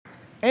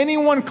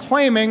Anyone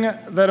claiming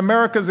that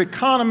America's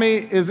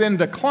economy is in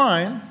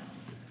decline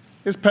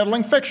is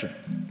peddling fiction.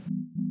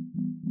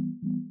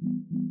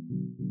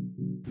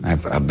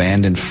 I've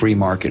abandoned free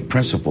market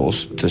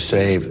principles to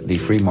save the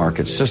free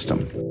market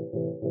system.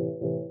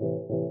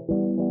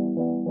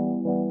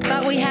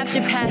 But we have to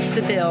pass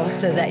the bill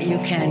so that you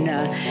can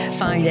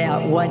find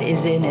out what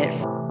is in it.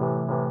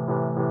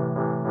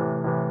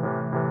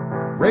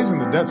 Raising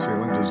the debt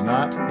ceiling does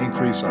not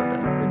increase our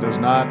debt. It does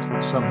not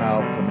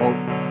somehow promote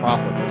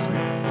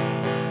profligacy.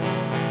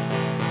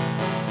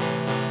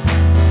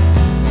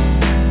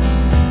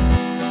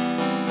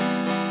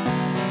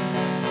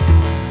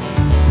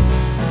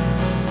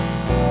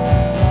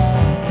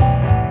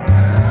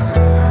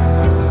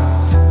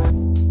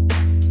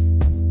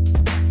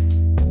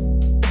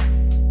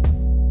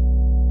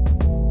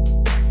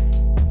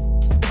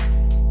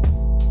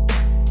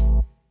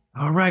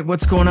 All right,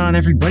 what's going on,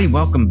 everybody?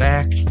 Welcome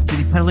back to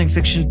the Peddling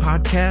Fiction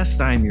Podcast.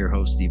 I'm your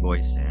host, the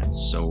voice and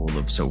soul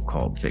of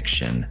so-called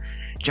fiction,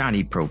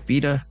 Johnny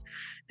Profita.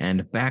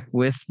 And back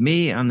with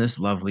me on this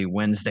lovely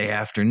Wednesday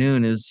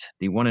afternoon is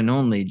the one and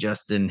only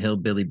Justin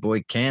Hillbilly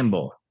Boy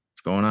Campbell.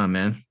 What's going on,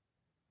 man?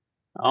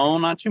 Oh,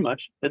 not too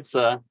much. It's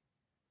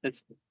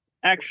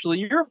actually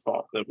your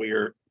fault that we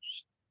are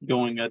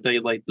going a day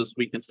late this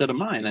week instead of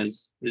mine,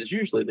 as is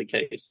usually the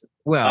case.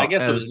 Well, I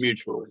guess it was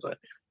mutual, but.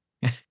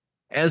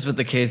 As with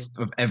the case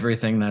of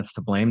everything that's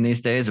to blame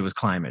these days, it was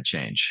climate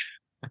change.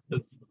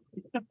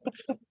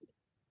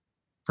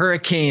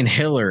 Hurricane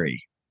Hillary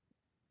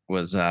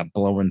was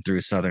blowing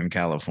through Southern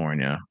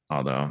California,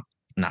 although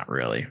not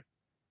really.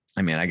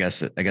 I mean, I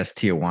guess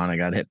Tijuana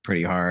got hit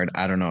pretty hard.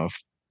 I don't know if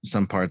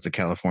some parts of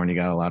California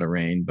got a lot of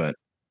rain, but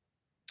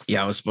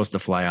yeah, I was supposed to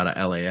fly out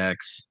of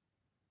LAX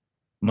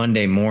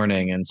Monday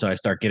morning, and so I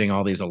start getting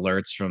all these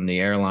alerts from the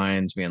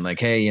airlines being like,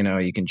 hey,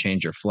 you can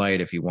change your flight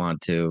if you want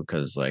to,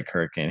 because like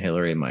Hurricane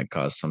Hillary might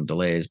cause some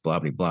delays, blah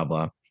blah blah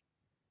blah.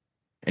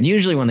 And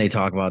usually when they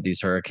talk about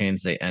these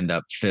hurricanes, they end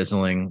up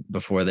fizzling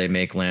before they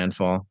make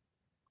landfall.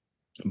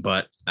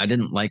 But I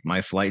didn't like my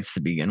flights to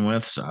begin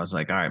with, so I was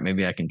like, all right,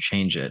 maybe I can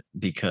change it,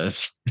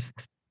 because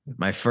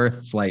my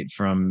first flight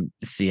from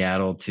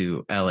Seattle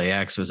to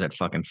LAX was at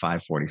fucking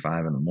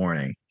 5:45 in the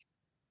morning.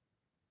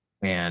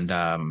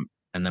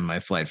 And then my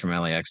flight from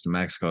LAX to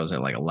Mexico was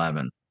at like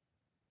 11.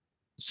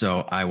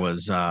 So I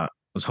was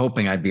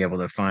hoping I'd be able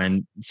to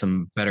find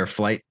some better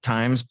flight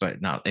times,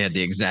 but no, they had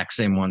the exact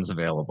same ones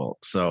available.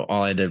 So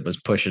all I did was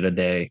push it a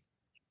day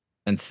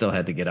and still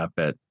had to get up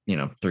at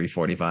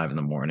 3:45 in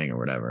the morning or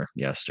whatever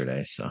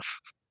yesterday. So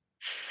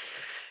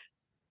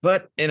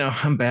but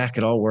I'm back.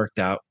 It all worked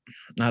out.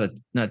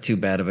 Not too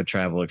bad of a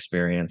travel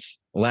experience.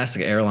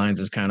 Alaska Airlines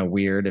is kind of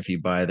weird. If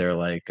you buy their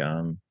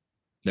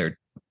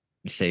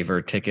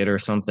saver ticket or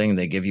something,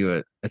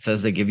 it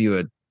says they give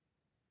you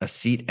a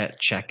seat at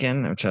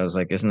check-in, which I was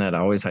like, isn't that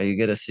always how you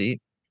get a seat?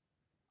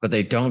 But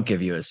they don't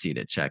give you a seat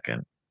at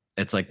check-in.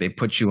 It's like they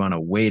put you on a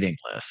waiting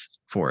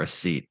list for a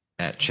seat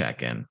at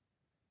check-in.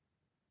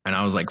 And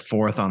I was like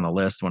fourth on the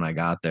list when I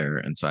got there.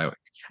 And so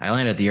I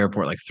landed at the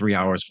airport like 3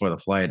 hours before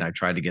the flight, and I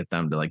tried to get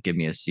them to like give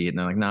me a seat. And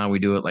they're like, no, we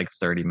do it like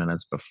 30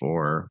 minutes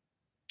before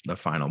the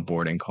final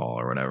boarding call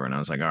or whatever. And I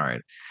was like, all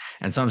right.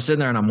 And so I'm sitting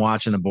there and I'm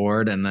watching the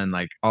board, and then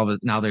like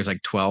now there's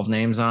like 12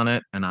 names on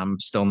it, and I'm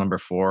still number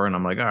 4. And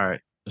I'm like, all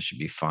right, this should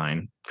be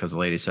fine, because the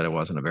lady said it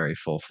wasn't a very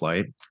full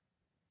flight.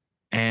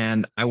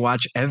 And I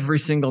watch every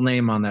single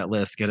name on that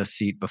list get a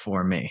seat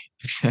before me.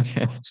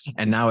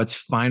 And now it's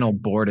final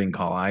boarding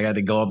call. I had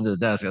to go up to the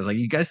desk. I was like,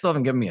 you guys still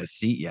haven't given me a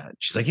seat yet.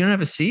 She's like, you don't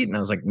have a seat? And I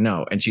was like,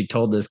 no. And she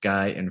told this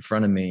guy in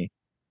front of me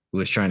who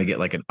was trying to get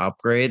like an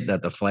upgrade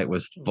that the flight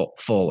was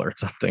full or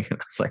something. And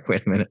I was like,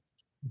 wait a minute,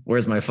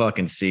 where's my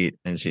fucking seat?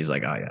 And she's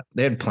like, oh yeah,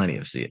 they had plenty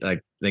of seat.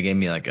 Like they gave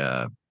me like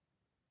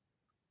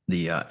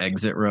the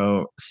exit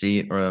row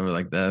seat or whatever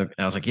like that. And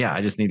I was like, yeah,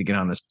 I just need to get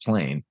on this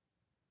plane.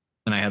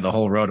 And I had the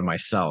whole row to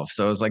myself.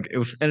 So it was like,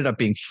 ended up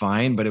being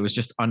fine, but it was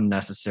just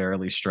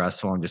unnecessarily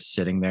stressful. I'm just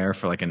sitting there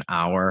for like an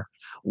hour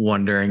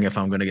wondering if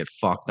I'm going to get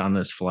fucked on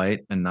this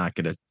flight and not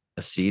get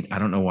a seat. I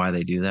don't know why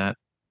they do that.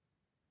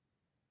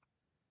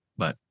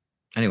 But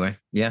anyway,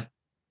 yeah.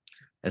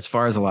 As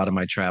far as a lot of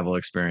my travel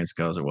experience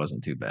goes, it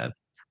wasn't too bad.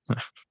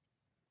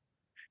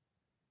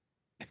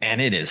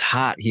 And it is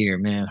hot here,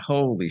 man.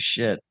 Holy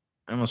shit.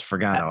 I almost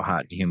forgot how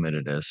hot and humid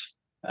it is.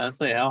 I'd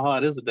say, how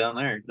hot is it down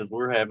there? Because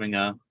we're having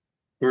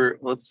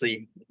let's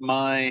see,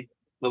 the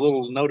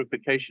little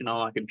notification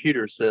on my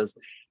computer says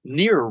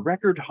near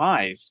record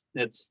highs.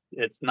 It's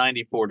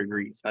 94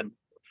 degrees. I'm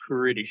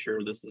pretty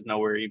sure this is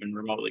nowhere even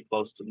remotely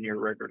close to near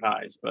record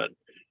highs, but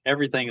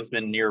everything has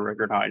been near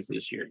record highs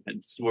this year.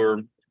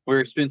 We're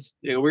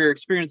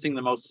experiencing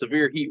the most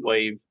severe heat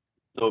wave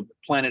the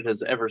planet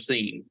has ever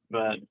seen.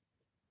 But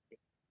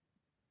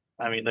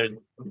I mean,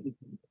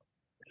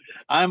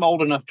 I'm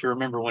old enough to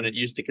remember when it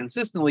used to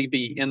consistently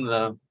be in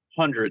the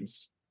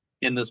hundreds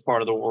in this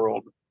part of the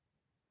world,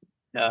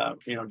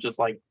 just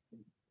like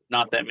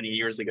not that many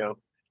years ago.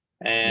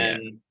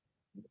 And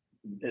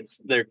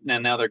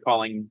now they're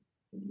calling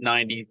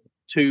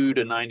 92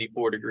 to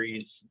 94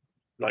 degrees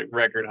like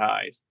record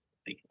highs.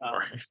 Do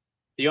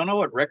y'all know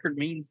what record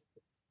means?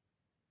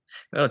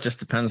 Well, it just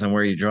depends on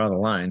where you draw the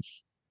line.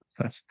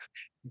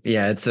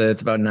 Yeah, it's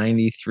about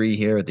 93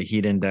 here with the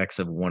heat index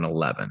of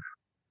 111.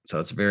 So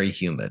it's very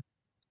humid.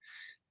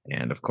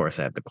 And of course,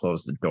 I have to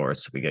close the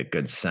doors so we get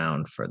good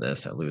sound for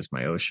this. I lose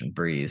my ocean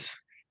breeze.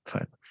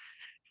 But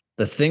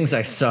the things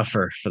I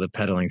suffer for the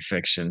peddling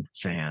fiction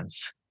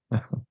fans.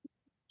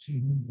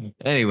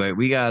 Anyway,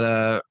 we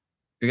got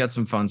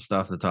some fun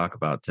stuff to talk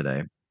about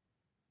today.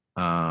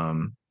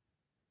 Um,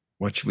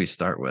 what should we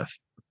start with?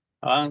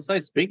 I say,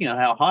 speaking of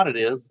how hot it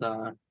is,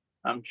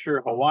 I'm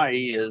sure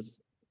Hawaii is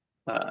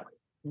Oh,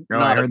 I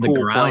not a heard the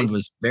cool ground place.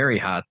 was very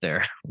hot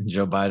there when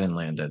Joe Biden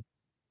landed.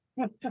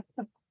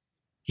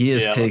 He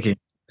is Yeah, taking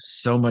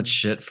so much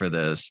shit for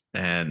this,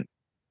 and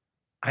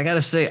I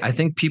gotta say, I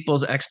think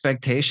people's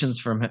expectations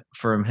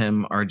from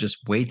him are just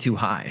way too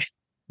high.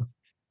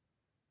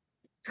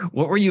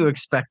 What were you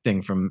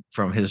expecting from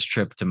his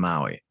trip to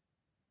Maui?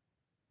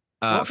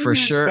 what were For you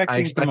sure, I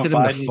expecting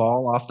from a expected him to Biden?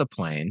 fall off the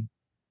plane.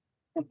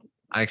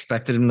 I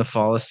expected him to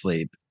fall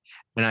asleep,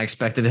 and I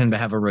expected him to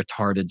have a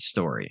retarded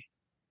story.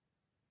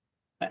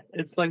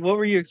 It's like, what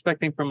were you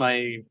expecting from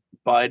a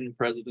Biden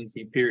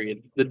presidency?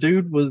 Period. The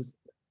dude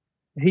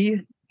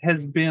he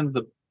has been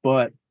the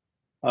butt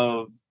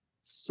of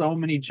so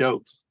many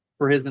jokes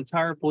for his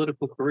entire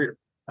political career.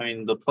 I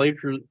mean, the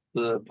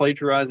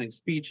plagiarizing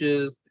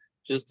speeches,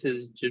 just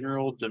his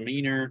general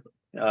demeanor,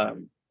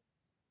 um,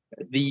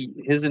 the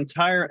his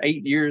entire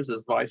 8 years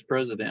as vice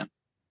president,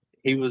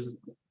 he was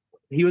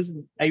he was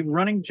a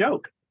running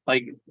joke.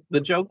 Like,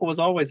 the joke was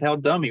always how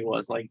dumb he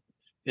was. Like,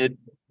 it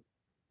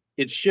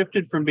it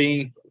shifted from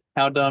being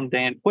how dumb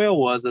Dan Quayle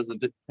was as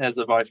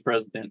a vice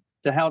president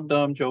to how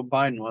dumb Joe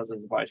Biden was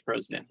as a vice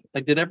president.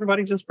 Like, did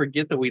everybody just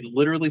forget that we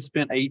literally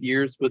spent 8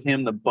 years with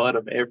him, the butt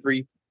of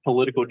every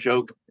political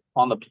joke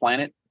on the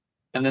planet,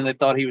 and then they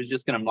thought he was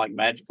just going to like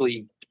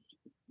magically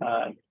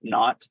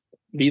not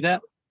be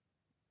that?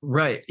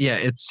 Right. Yeah,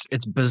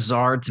 it's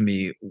bizarre to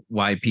me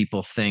why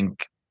people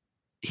think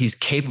he's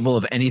capable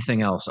of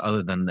anything else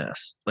other than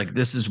this. Like,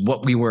 this is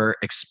what we were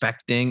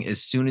expecting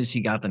as soon as he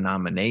got the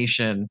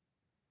nomination.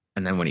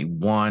 And then when he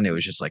won, it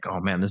was just like, oh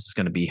man, this is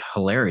going to be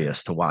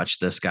hilarious to watch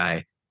this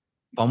guy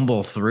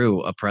fumble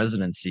through a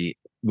presidency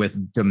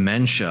with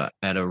dementia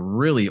at a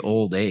really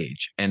old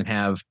age and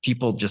have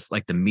people just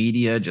like the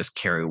media just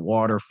carry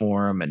water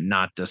for him and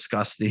not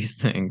discuss these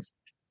things.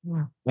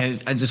 Yeah.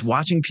 And just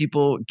watching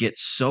people get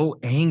so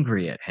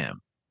angry at him.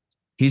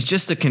 He's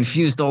just a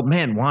confused old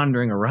man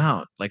wandering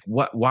around. Like,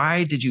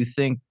 why did you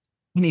think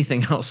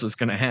anything else was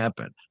going to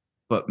happen?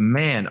 But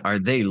man, are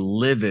they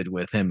livid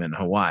with him in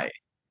Hawaii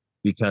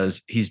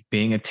because he's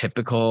being a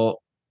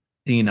typical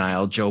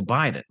senile Joe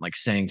Biden, like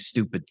saying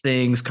stupid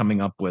things, coming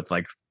up with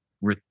like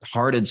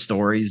retarded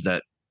stories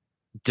that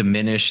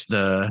diminish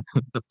the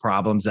the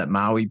problems that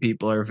Maui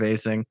people are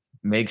facing,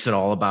 makes it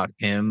all about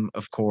him,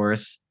 of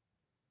course.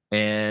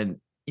 And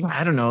yeah,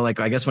 I don't know, like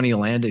I guess when he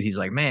landed, he's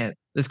like, "Man,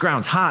 this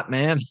ground's hot,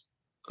 man." It's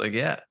like,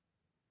 yeah,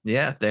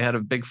 yeah, they had a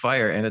big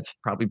fire and it's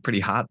probably pretty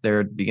hot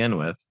there to begin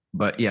with.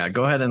 But yeah,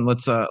 go ahead and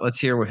let's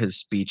hear what his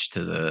speech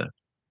to the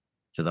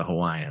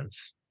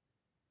Hawaiians.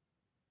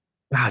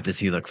 God, does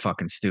he look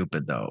fucking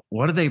stupid though?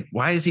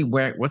 Why is he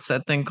wearing, what's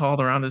that thing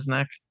called around his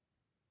neck?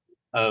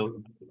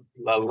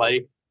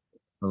 Like,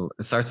 Oh,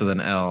 it starts with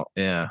an L.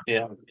 Yeah,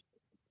 yeah,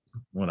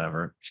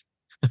 whatever.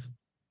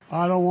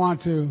 I don't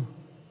want to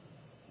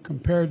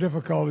compare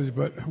difficulties,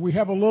 but we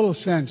have a little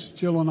sense,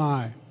 Jill and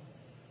I,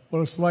 what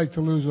it's like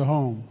to lose a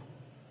home.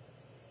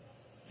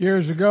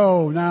 Years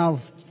ago, now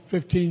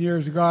 15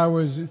 years ago, I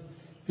was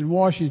in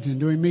Washington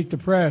doing Meet the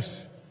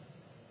Press.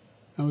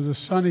 It was a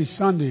sunny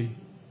Sunday,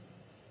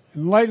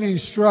 and lightning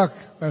struck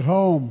at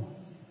home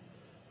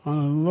on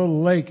a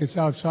little lake. It's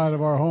outside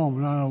of our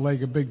home, not a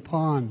lake, a big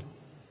pond,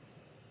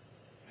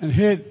 and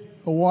hit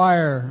a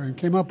wire and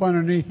came up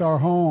underneath our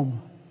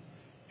home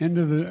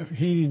into the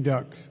heating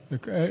ducts, the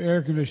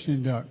air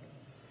conditioning duct.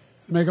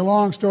 To make a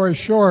long story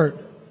short,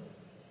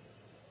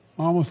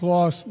 I almost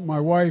lost my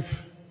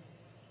wife,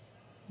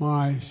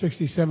 my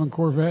 67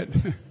 Corvette,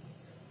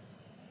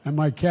 and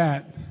my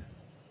cat.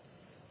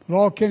 But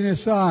all kidding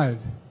aside,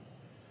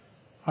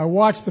 I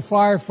watched the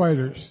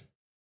firefighters.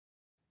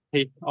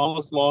 he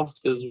almost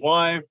lost his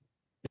wife,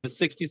 his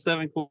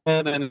 67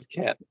 Corvette, and his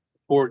cat.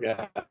 Poor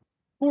guy.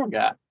 Poor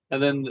guy.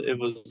 And then it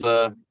was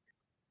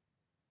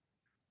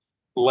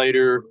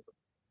later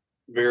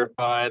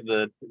verified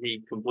that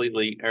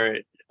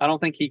I don't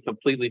think he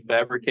completely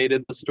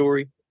fabricated the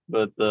story,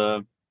 but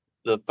the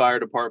fire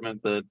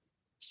department that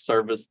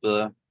serviced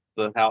the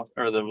house,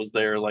 or that was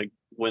there like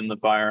when the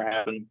fire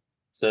happened,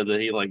 said that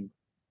he like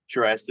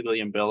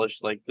drastically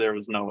embellished, like there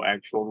was no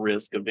actual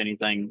risk of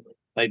anything.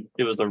 Like,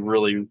 it was a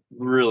really,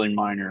 really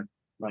minor,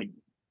 like,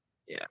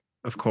 Yeah,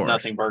 of course.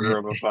 nothing burger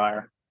of a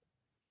fire.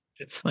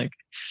 It's like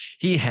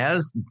he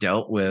has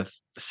dealt with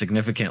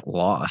significant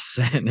loss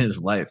in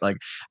his life. Like,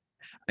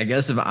 I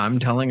guess if I'm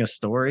telling a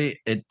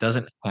story, it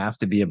doesn't have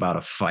to be about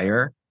a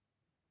fire.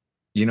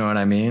 You know what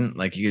I mean?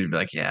 Like you could be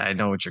like, yeah, I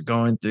know what you're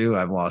going through.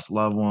 I've lost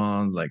loved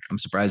ones. Like I'm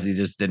surprised he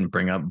just didn't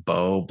bring up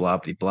Bo, blah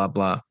blah blah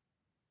blah.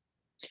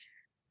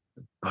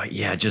 But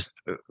yeah, just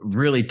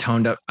really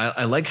toned up.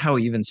 I like how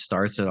he even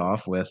starts it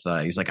off with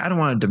he's like, I don't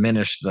want to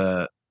diminish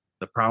the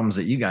problems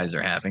that you guys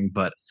are having,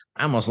 but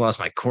I almost lost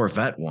my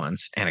Corvette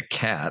once and a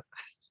cat.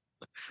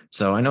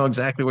 So I know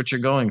exactly what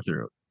you're going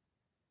through.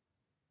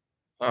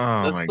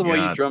 Oh That's my the way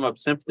you God. drum up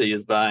sympathy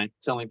is by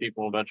telling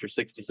people about your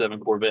 '67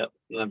 Corvette.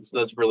 That's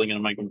really going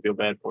to make them feel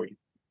bad for you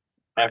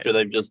Right. after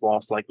they've just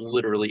lost like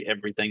literally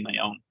everything they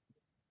own.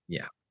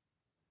 Yeah.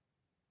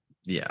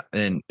 Yeah.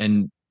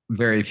 And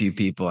very few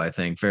people, I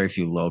think, very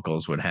few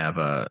locals would have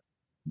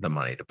the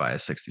money to buy a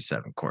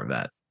 67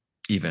 Corvette,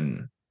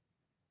 even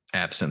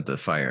absent the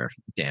fire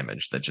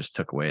damage that just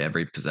took away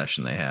every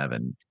possession they have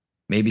and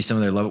maybe some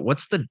of their love.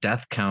 What's the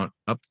death count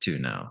up to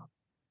now?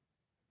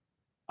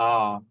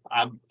 I'm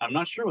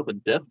not sure what the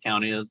death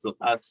count is.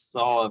 I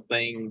saw a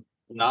thing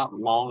not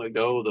long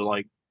ago that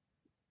like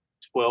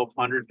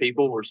 1,200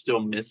 people were still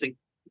missing.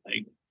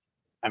 Like,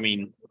 I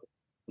mean,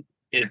 I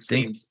it think,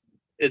 seems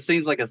it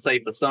seems like a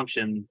safe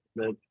assumption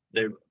that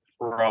they're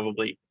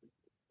probably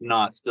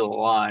not still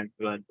alive,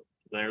 but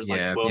there's like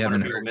yeah, if you 1,200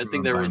 haven't people heard from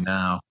missing. them There by was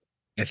now,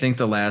 I think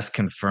the last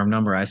confirmed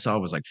number I saw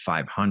was like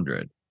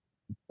 500.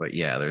 But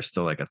yeah, there's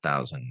still like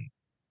 1,000.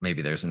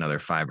 Maybe there's another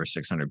 500 or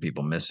 600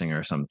 people missing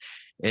or something.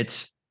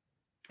 It's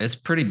it's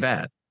pretty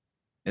bad.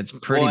 It's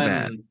pretty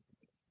bad. one.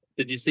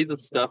 Did you see the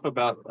stuff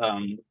about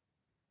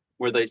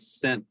where they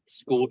sent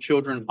school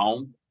children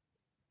home,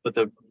 but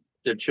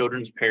the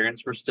children's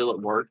parents were still at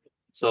work?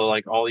 So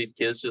like all these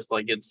kids just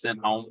like get sent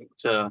home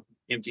to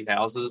empty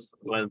houses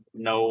with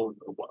no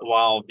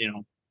while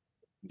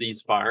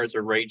these fires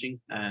are raging,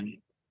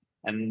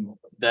 and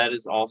that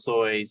is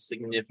also a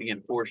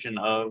significant portion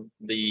of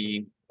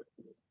the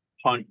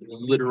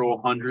literal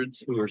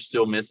hundreds who are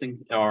still missing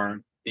are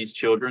these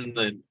children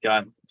that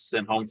got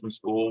sent home from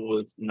school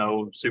with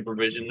no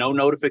supervision, no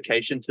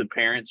notification to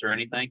parents or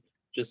anything,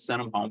 just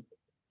sent them home.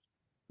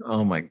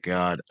 Oh my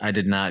God. I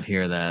did not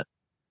hear that.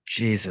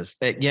 Jesus.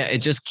 Yeah,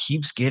 it just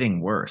keeps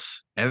getting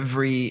worse.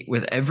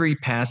 With every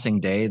passing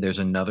day, there's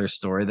another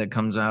story that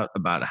comes out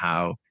about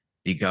how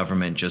the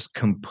government just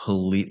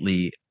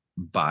completely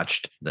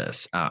botched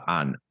this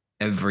on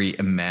every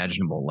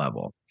imaginable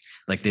level.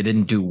 Like they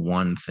didn't do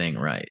one thing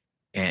right.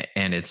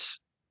 And it's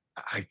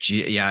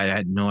yeah, I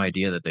had no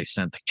idea that they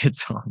sent the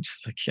kids home.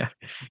 Just like, yeah,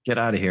 get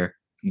out of here.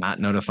 Not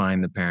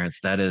notifying the parents.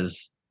 That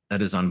is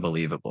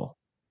unbelievable.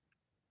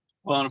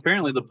 Well, and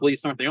apparently the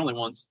police aren't the only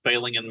ones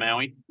failing in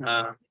Maui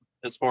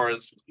as far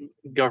as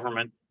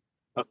government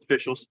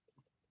officials.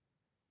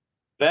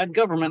 Bad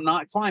government,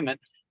 not climate,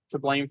 to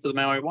blame for the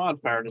Maui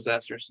wildfire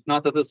disasters.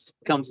 Not that this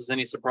comes as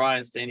any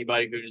surprise to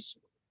anybody who's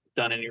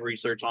done any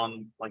research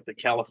on like the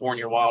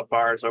California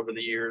wildfires over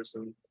the years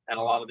and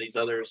a lot of these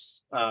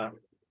others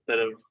that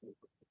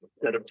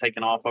have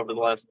taken off over the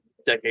last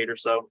decade or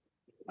so.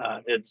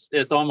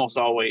 It's almost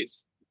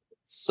always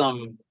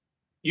some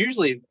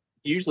usually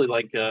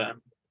like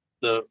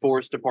the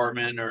forest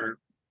department or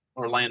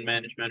land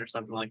management or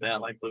something like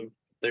that, like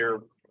their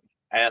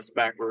ass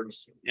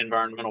backwards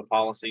environmental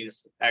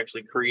policies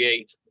actually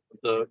create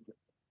the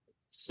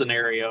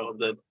scenario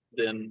that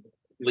then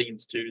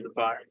leads to the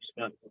fires.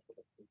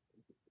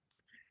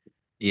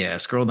 Yeah,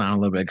 scroll down a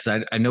little bit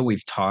because I know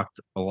we've talked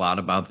a lot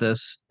about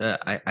this.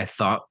 I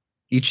thought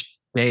each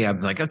day I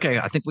was like, okay,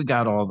 I think we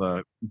got all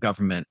the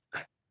government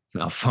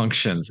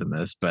malfunctions in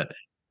this, but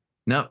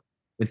no,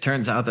 it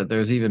turns out that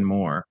there's even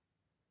more.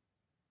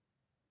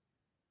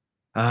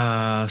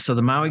 So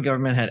the Maui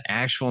government had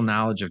actual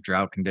knowledge of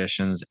drought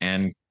conditions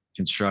and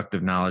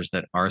constructive knowledge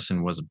that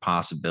arson was a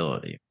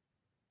possibility.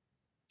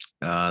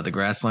 The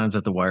grasslands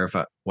that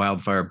the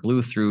wildfire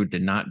blew through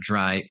did not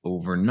dry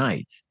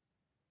overnight.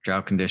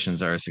 Drought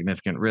conditions are a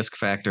significant risk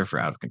factor for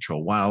out of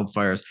control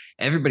wildfires.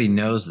 Everybody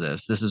knows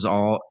this. This is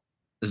all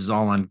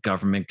on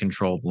government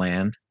controlled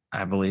land,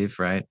 I believe,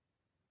 right?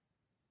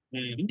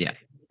 Mm-hmm. Yeah.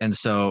 And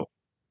so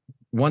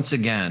once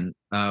again,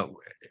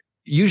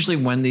 usually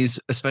when these,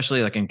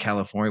 especially like in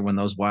California, when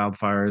those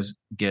wildfires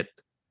get,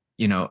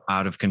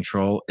 out of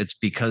control, it's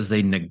because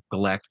they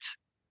neglect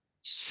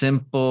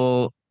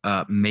simple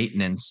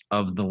maintenance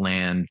of the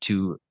land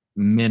to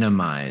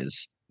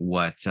minimize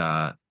what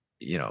the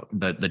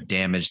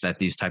damage that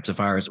these types of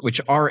fires, which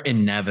are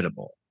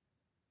inevitable.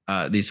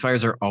 These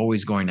fires are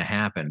always going to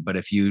happen, but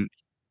if you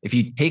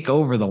take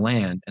over the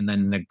land and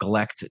then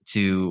neglect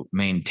to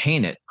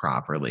maintain it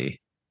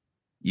properly,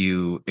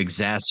 you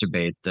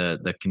exacerbate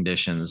the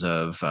conditions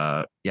of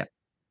yeah,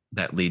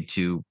 that lead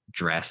to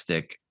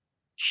drastic,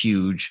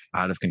 huge,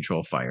 out of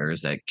control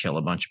fires that kill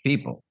a bunch of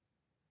people.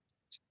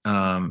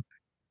 Um,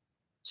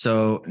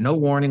 so no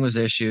warning was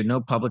issued, no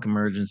public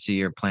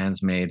emergency or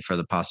plans made for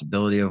the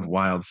possibility of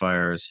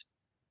wildfires.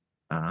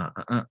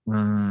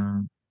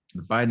 The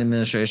Biden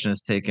administration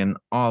has taken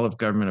all of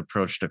government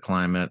approach to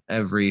climate.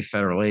 Every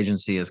federal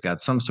agency has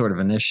got some sort of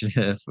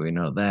initiative. We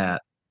know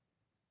that.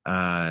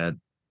 Uh,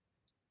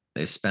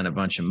 they spent a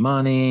bunch of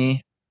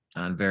money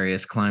on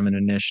various climate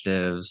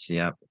initiatives.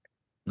 Yep.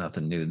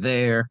 Nothing new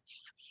there.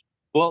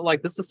 Well,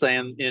 like this is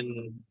saying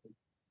in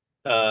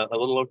a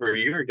little over a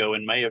year ago,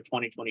 in May of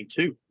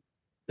 2022,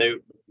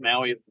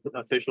 Maui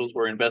officials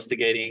were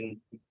investigating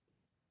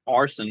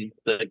arson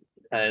that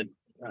had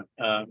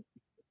uh,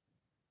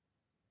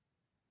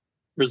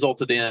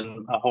 resulted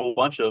in a whole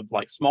bunch of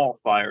like small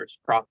fires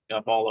cropping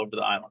up all over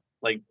the island.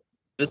 Like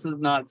this is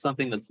not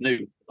something that's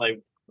new.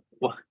 Like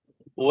what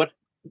what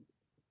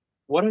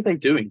what are they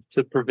doing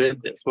to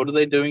prevent this? What are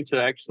they doing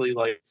to actually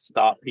like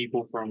stop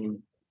people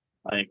from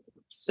like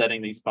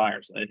setting these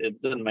fires?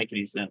 It doesn't make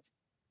any sense.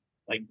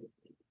 Like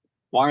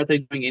why aren't they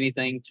doing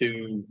anything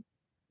to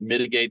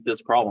mitigate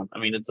this problem? I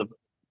mean,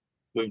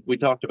 we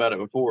talked about it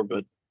before,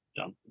 but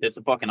it's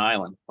a fucking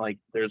island. Like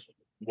there's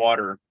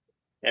water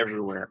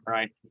everywhere,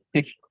 right?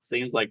 It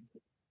seems like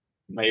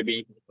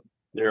maybe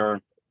there are,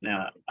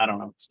 I don't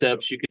know,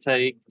 steps you could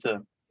take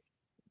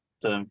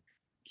to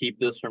keep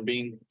this from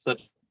being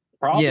such a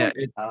problem. Yeah,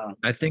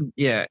 I think,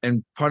 yeah,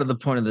 and part of the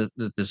point of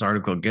that this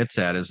article gets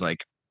at is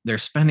like they're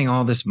spending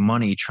all this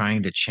money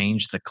trying to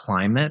change the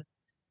climate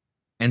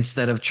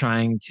instead of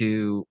trying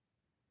to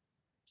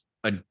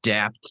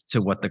adapt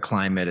to what the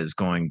climate is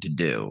going to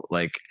do.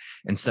 Like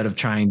instead of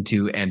trying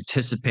to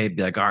anticipate,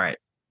 be like, all right,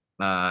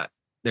 uh,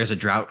 there's a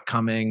drought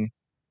coming,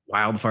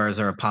 wildfires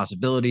are a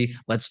possibility.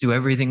 Let's do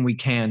everything we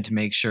can to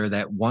make sure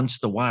that once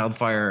the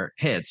wildfire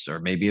hits, or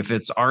maybe if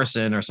it's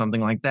arson or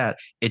something like that,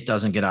 it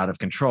doesn't get out of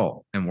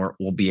control, and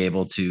we'll be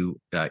able to,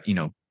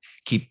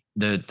 keep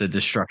the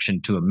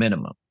destruction to a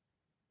minimum.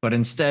 But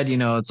instead,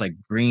 it's like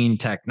green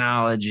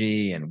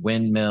technology and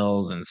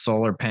windmills and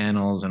solar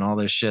panels and all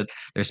this shit.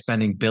 They're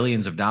spending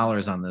billions of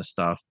dollars on this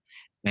stuff,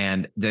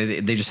 and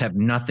they just have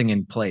nothing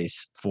in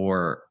place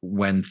for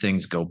when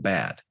things go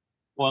bad.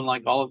 Well, and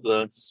like all of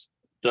the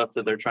stuff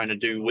that they're trying to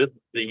do with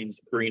these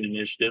green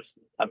initiatives,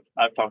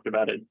 I've talked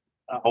about it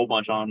a whole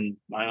bunch on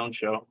my own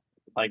show,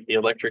 like the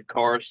electric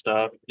car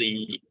stuff,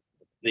 the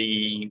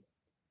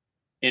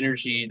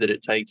energy that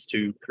it takes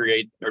to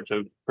create or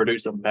to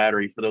produce a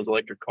battery for those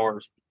electric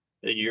cars.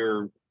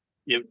 It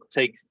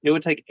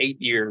would take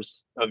 8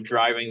 years of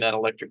driving that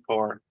electric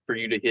car for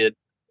you to hit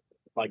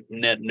like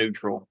net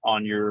neutral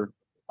on your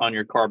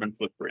carbon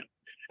footprint.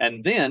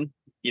 And then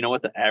you know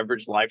what the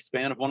average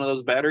lifespan of one of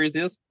those batteries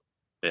is?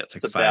 Yeah, it's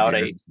like It's 5 about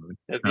years.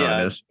 8. Oh,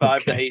 Yeah, it is.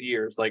 5 to Okay. 8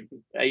 years. Like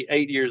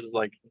 8 years is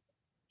like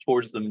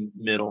towards the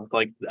middle.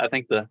 Like I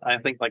think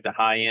like the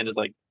high end is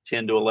like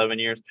 10 to 11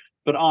 years,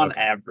 but on Okay.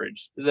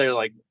 average, they're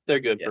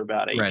good Yeah, for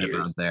about 8 right years.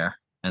 about there,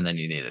 and then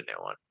you need a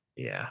new one.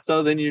 Yeah.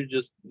 So then you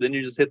just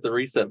hit the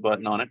reset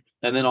button on it,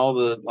 and then all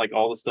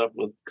the stuff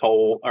with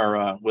coal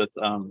or with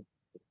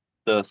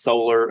the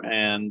solar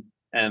and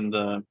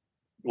the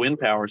wind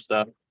power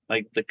stuff,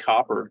 like the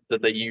copper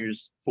that they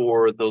use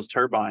for those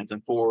turbines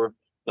and for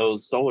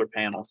those solar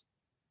panels.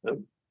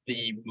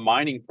 The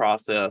mining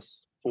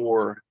process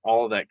for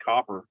all of that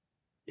copper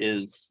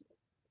is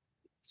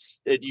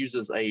it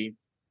uses a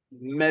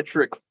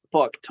metric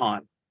fuck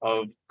ton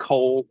of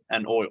coal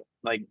and oil.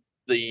 Like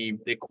the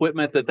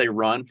equipment that they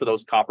run for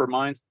those copper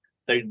mines,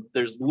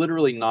 there's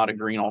literally not a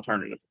green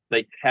alternative.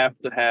 They have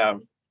to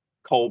have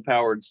coal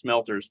powered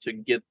smelters to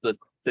get the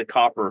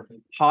copper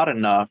hot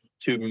enough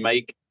to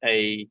make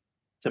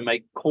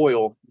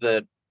coil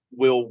that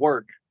will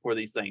work for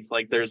these things.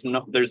 Like there's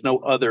no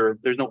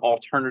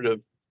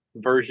alternative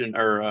version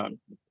or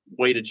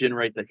way to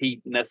generate the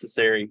heat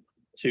necessary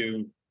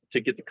to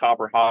get the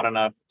copper hot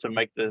enough to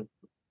make the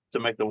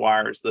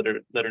wires that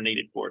are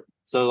needed for it.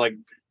 So like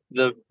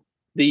the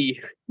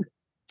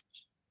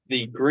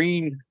the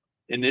green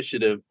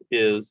initiative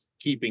is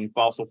keeping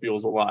fossil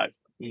fuels alive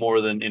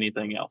more than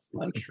anything else.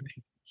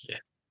 Yeah.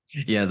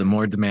 Yeah, the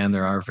more demand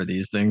there are for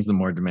these things, the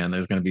more demand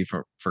there's going to be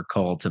for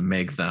coal to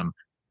make them.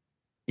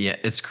 Yeah,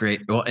 it's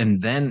great. Well,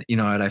 and then,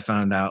 what I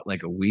found out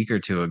like a week or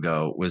two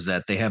ago was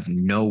that they have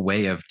no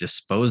way of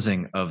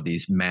disposing of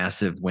these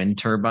massive wind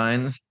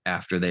turbines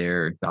after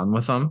they're done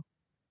with them.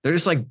 They're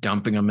just like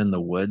dumping them in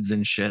the woods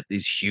and shit,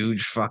 these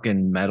huge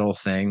fucking metal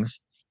things.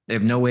 They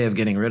have no way of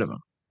getting rid of them.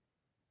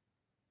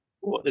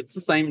 Well, it's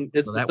the same.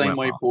 It's So the that same went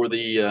way well. for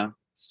the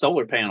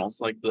solar panels.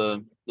 Like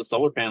the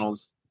solar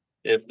panels,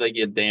 if they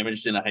get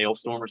damaged in a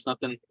hailstorm or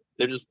something,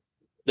 they're just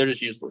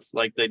useless.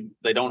 Like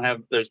they don't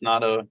have. There's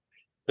not a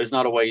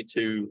way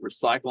to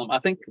recycle them. I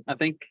think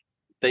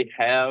they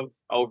have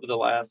over the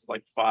last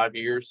like 5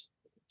 years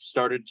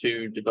started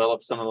to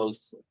develop some of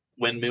those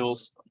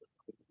windmills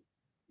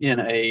in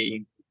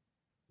a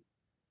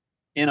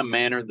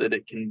manner that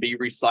it can be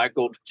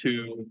recycled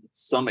to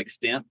some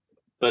extent,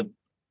 but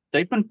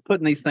they've been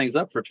putting these things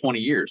up for 20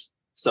 years.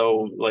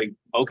 So like,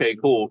 okay,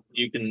 cool.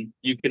 You can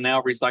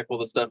now recycle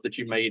the stuff that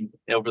you made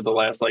over the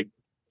last like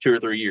 2 or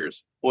 3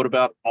 years. What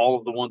about all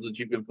of the ones that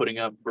you've been putting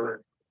up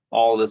for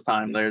all this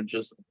time? They're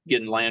just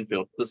getting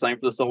landfilled. The same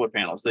for the solar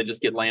panels. They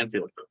just get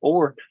landfilled.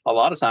 Or a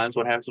lot of times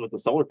what happens with the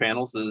solar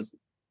panels is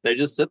they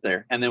just sit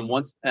there. And then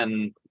once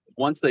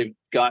they've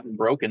gotten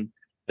broken,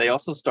 they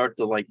also start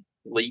to like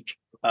leak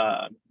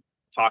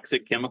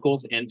toxic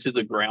chemicals into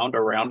the ground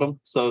around them.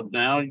 So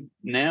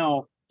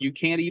now you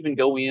can't even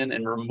go in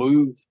and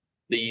remove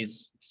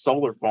these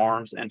solar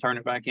farms and turn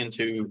it back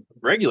into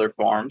regular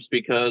farms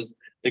because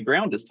the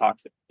ground is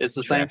toxic. It's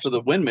the same for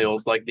the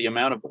windmills. Like the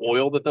amount of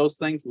oil that those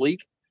things leak,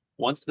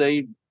 once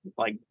they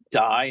like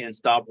die and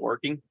stop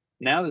working,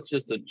 now it's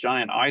just a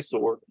giant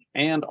eyesore,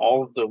 and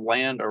all of the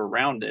land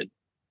around it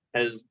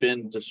has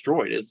been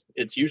destroyed.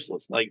 It's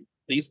useless. Like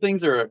these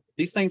things are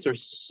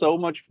so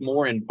much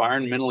more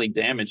environmentally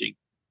damaging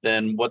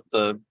than what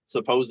the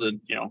supposed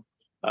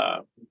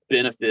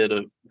benefit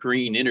of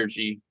green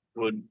energy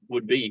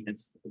would be.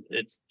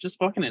 It's just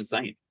fucking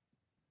insane.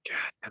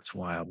 God, that's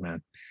wild,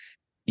 man.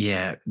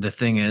 Yeah, the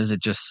thing is, it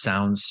just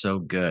sounds so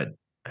good.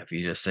 If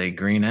you just say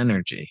green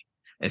energy,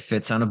 it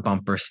fits on a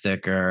bumper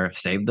sticker,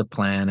 save the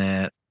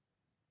planet.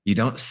 You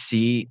don't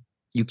see,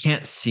 you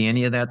can't see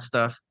any of that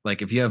stuff.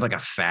 Like if you have like a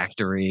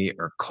factory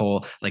or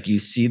coal, like you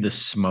see the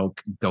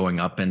smoke going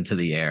up into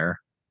the air,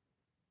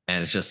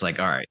 and it's just like,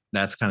 all right,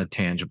 that's kind of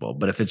tangible.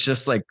 But if it's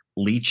just like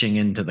leaching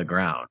into the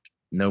ground,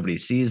 nobody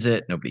sees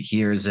it, nobody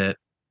hears it.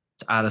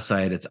 It's out of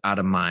sight, it's out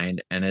of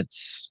mind, and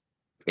it's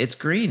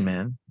green,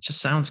 man. It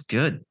just sounds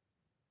good.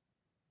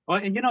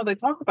 Well, and they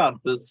talk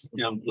about this,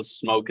 the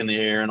smoke in the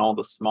air and all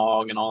the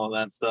smog and all of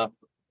that stuff.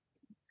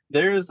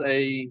 There's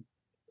a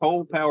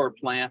coal power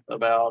plant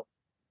about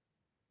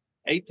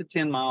 8 to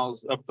 10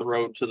 miles up the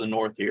road to the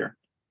north here.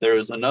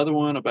 There's another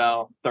one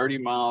about 30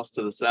 miles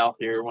to the south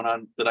here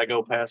that I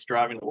go past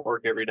driving to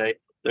work every day.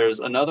 There's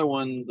another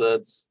one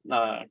that's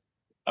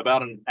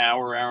about an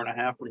hour and a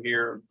half from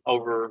here,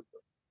 over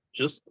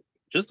just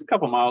a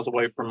couple miles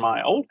away from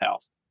my old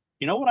house.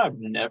 You know what I've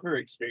never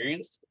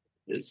experienced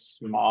is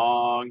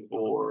smog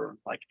or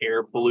like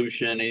air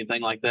pollution,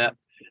 anything like that.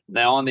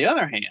 Now, on the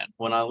other hand,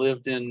 when I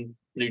lived in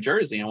New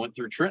Jersey and went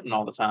through Trenton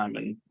all the time,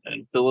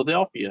 and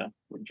Philadelphia,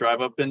 would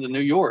drive up into New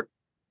York,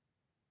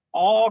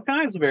 all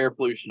kinds of air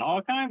pollution,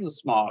 all kinds of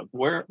smog,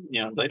 where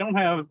they don't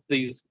have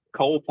these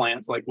coal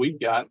plants like we've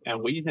got,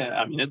 and we have,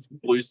 I mean, it's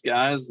blue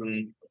skies,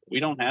 and we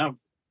don't have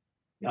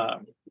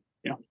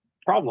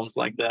problems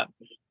like that.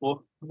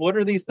 Well, what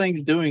are these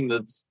things doing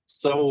that's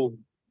so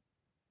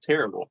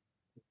terrible?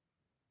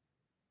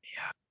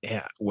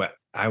 Yeah. Well,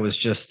 I was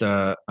just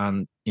on,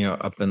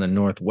 up in the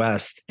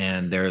Northwest,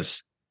 and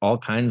there's all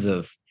kinds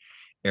of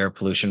air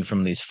pollution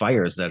from these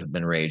fires that have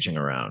been raging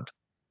around.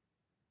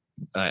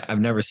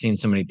 I've never seen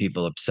so many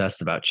people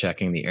obsessed about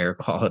checking the air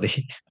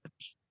quality.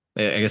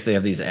 I guess they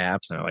have these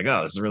apps and they're like,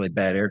 oh, this is really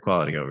bad air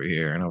quality over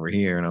here and over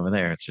here and over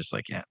there. It's just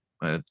like, yeah,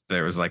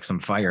 there was like some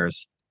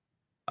fires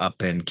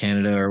up in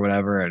Canada or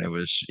whatever, and it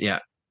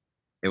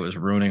was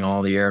ruining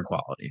all the air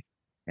quality.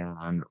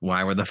 And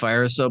why were the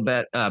fires so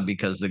bad?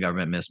 Because the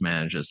government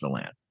mismanages the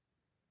land.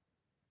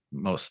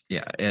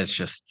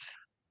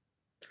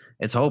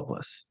 It's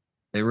hopeless.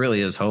 It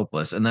really is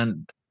hopeless. And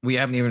then we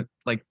haven't even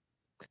like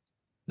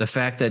the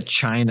fact that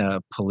China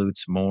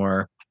pollutes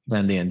more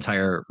than the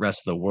entire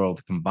rest of the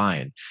world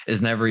combined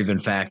is never even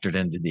factored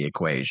into the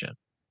equation.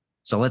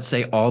 So let's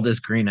say all this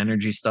green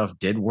energy stuff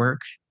did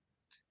work,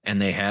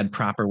 and they had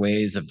proper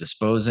ways of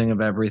disposing of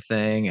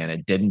everything, and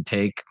it didn't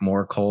take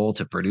more coal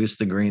to produce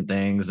the green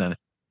things, then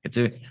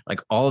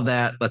like all of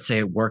that. Let's say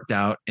it worked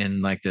out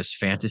in like this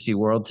fantasy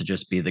world to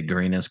just be the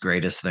greenest,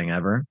 greatest thing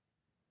ever.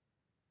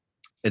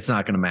 It's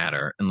not going to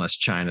matter unless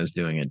China's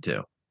doing it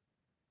too,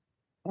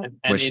 And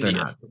which India.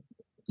 they're not.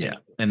 Yeah.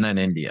 And then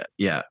India.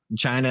 Yeah.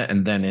 China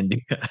and then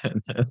India.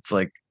 It's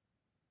like,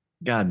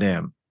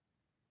 goddamn.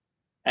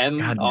 And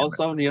Goddamn it.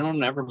 also,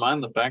 never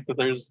mind the fact that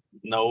there's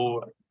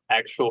no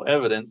actual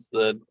evidence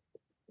that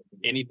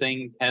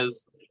anything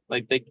has,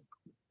 like they,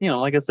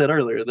 like I said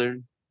earlier,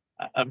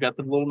 I've got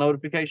the little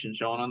notification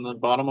showing on the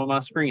bottom of my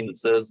screen that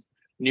says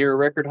near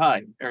record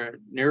high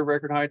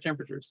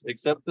temperatures,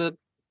 except that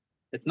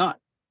it's not.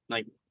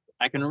 Like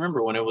I can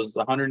remember when it was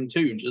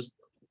 102 just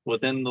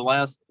within the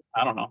last,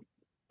 I don't know,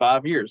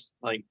 5 years,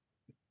 like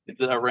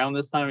around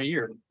this time of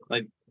year.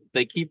 Like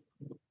they keep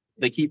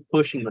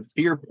pushing the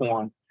fear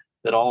porn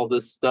that all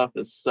this stuff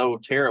is so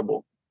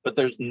terrible, but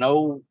there's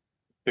no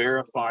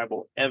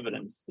verifiable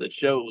evidence that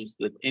shows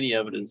that any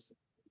of it is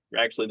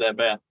actually that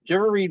bad. Did you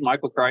ever read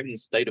Michael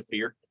Crichton's State of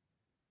Fear?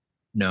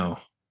 No.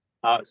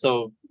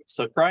 So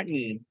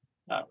Crichton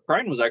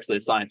was actually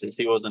a scientist.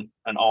 He wasn't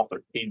an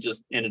author. He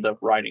just ended up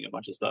writing a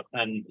bunch of stuff,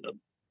 and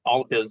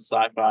all of his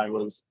sci-fi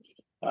was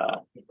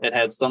it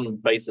had some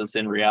basis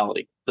in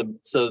reality.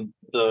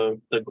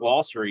 The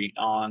glossary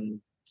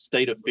on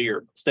State of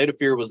Fear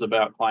was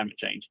about climate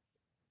change.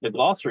 The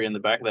glossary in the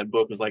back of that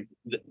book was like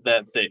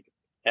that thick,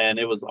 and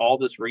it was all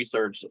this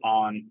research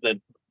on that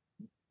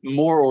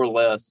more or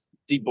less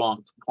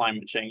debunked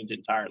climate change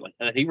entirely.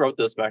 And he wrote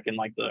this back in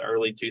like the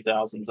early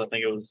 2000s. I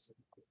think it was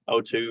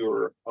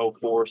 02 or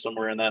 04,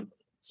 somewhere in that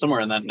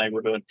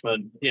neighborhood. But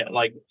yeah,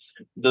 like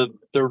the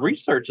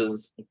research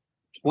is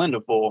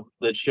plentiful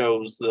that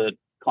shows that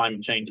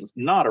climate change is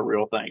not a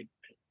real thing.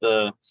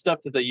 The stuff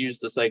that they use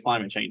to say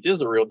climate change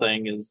is a real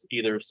thing is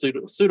either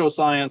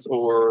pseudoscience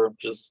or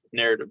just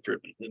narrative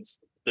driven.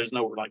 There's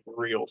no like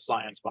real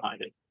science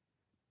behind it.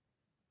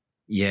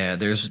 Yeah,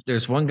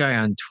 there's one guy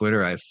on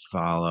Twitter I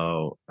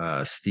follow,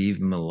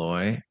 Steve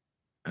Malloy,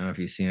 I don't know if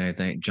you've seen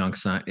anything. Junk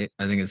science.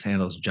 I think his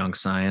handle's Junk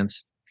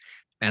Science.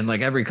 And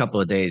like every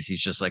couple of days, he's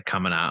just like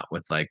coming out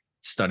with like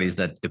studies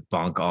that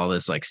debunk all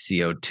this like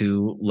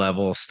CO2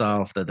 level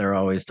stuff that they're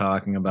always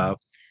talking about.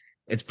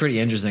 It's pretty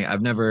interesting. I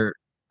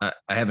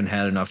haven't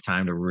had enough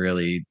time to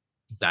really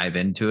dive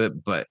into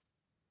it, but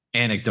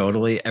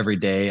anecdotally, every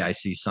day I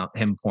see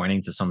him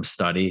pointing to some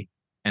study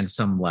and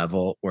some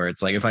level where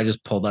it's like if I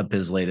just pulled up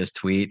his latest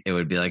tweet, it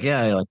would be like,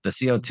 yeah, like the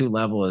CO2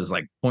 level is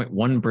like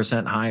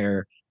 0.1%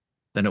 higher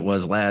than it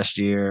was last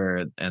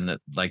year, and that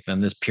like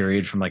then this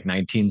period from like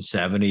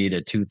 1970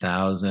 to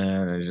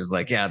 2000, it's just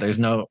like, yeah, there's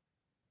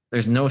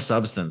no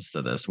substance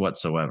to this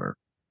whatsoever.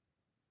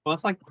 Well,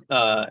 it's like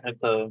at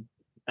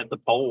the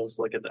poles,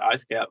 like at the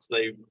ice caps,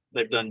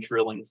 they've done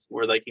drillings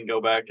where they can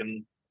go back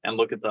and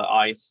look at the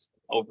ice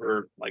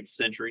over like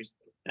centuries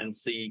and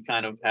see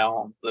kind of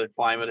how the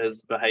climate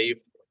has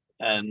behaved,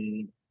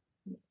 and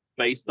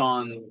based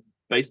on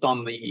based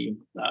on the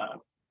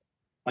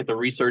like the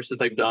research that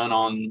they've done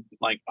on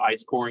like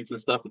ice corings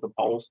and stuff at the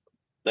poles,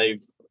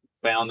 they've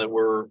found that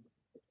we're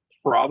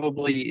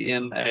probably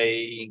in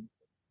a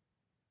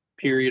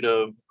period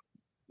of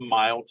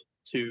mild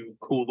to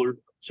cooler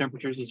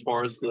temperatures as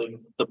far as the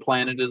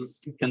planet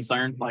is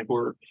concerned. Like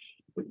we're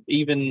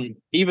even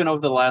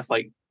over the last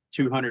like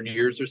 200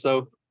 years or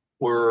so,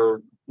 we're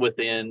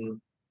within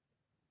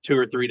 2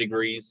 or 3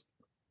 degrees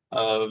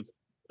of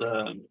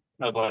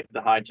of like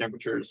the high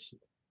temperatures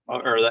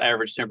or the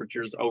average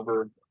temperatures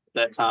over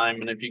that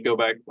time. And if you go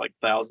back like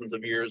thousands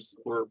of years,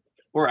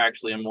 we're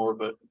actually in more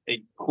of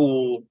a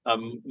cool,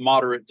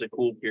 moderate to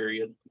cool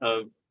period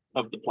of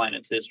the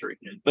planet's history.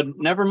 But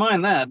never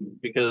mind that,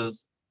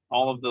 because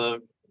all of the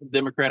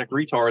Democratic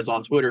retards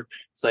on Twitter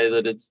say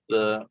that it's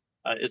the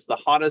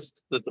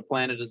hottest that the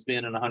planet has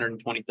been in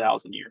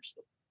 120,000 years.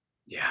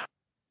 Yeah,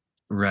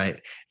 right.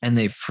 And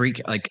they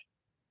freak like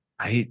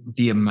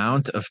the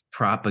amount of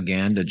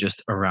propaganda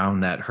just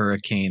around that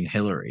Hurricane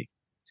Hillary,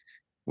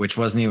 which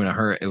wasn't even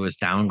a it was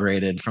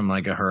downgraded from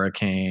like a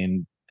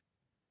hurricane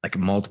like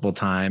multiple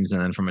times,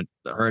 and then from a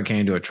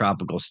hurricane to a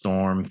tropical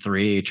storm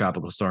 3,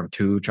 tropical storm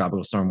 2,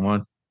 tropical storm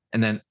 1,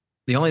 and then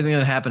the only thing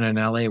that happened in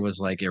LA was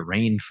like it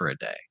rained for a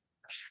day.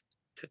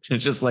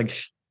 It's just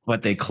like,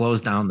 what, they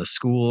closed down the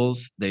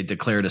schools, they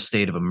declared a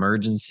state of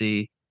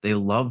emergency. They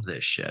love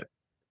this shit.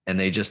 And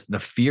they just, the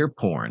fear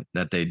porn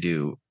that they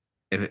do,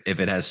 if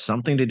it has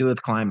something to do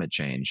with climate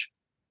change,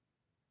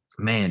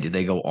 man, do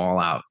they go all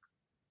out.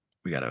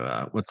 We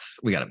gotta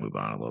move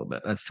on a little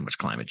bit. That's too much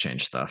climate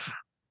change stuff.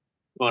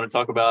 You want to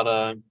talk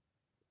about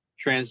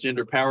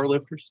transgender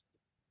powerlifters?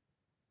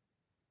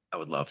 I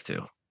would love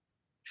to.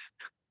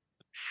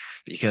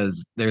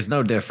 Because there's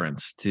no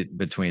difference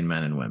between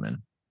men and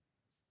women.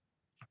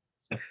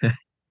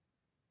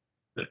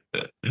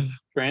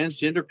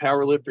 Transgender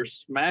powerlifter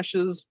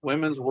smashes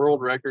women's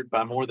world record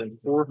by more than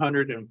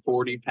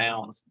 440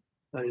 pounds.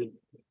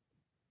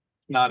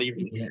 Not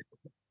even.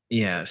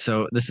 Yeah.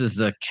 So this is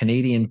the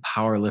Canadian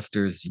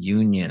Powerlifters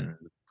Union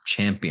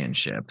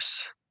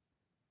Championships.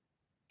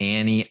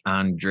 Annie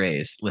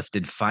Andres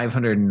lifted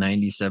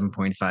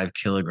 597.5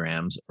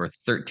 kilograms or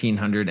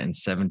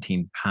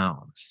 1,317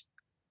 pounds.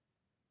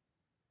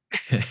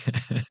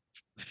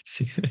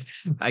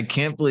 I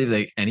can't believe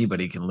that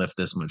anybody can lift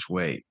this much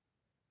weight.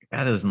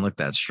 That doesn't look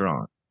that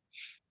strong.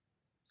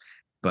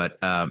 But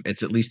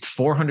it's at least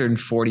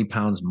 440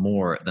 pounds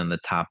more than the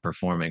top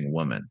performing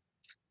woman.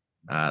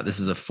 This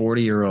is a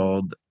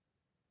 40-year-old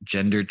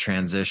gender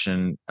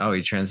transition. Oh,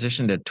 he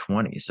transitioned at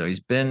 20. So he's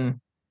been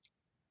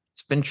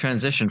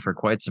transitioned for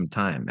quite some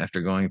time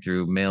after going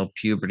through male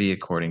puberty,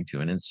 according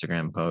to an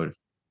Instagram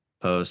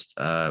post.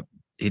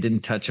 He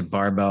didn't touch a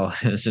barbell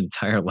his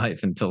entire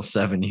life until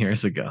 7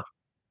 years ago.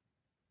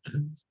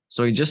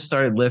 So he just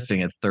started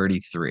lifting at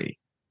 33.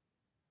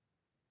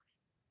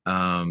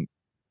 And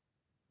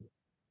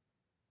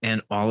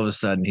all of a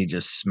sudden he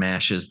just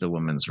smashes the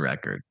woman's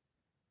record,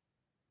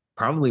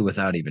 probably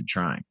without even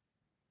trying.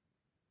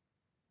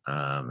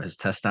 His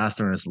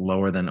testosterone is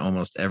lower than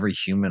almost every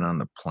human on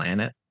the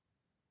planet.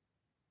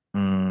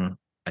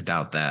 I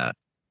doubt that.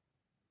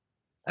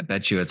 I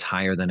bet you it's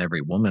higher than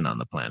every woman on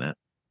the planet.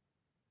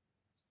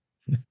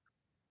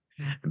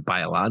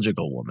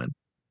 Biological woman.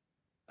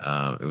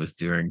 It was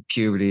during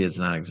puberty. It's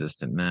not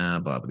existent now.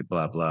 Blah blah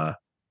blah blah.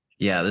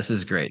 Yeah, this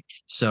is great.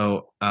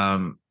 So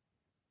the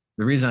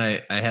reason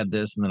I had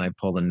this and then I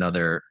pulled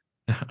another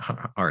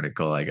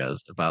article, I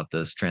guess, about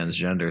this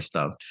transgender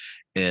stuff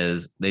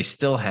is they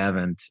still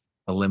haven't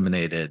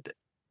eliminated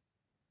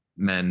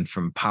men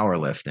from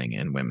powerlifting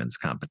in women's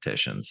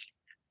competitions.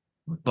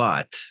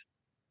 But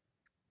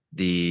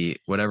the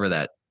whatever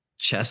that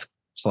chess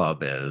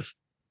club is,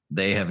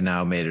 they have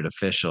now made it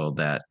official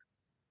that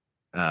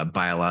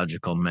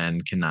biological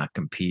men cannot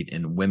compete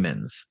in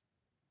women's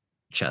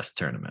chess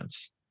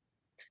tournaments,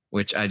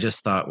 which I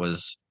just thought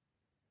was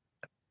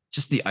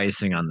just the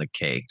icing on the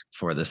cake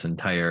for this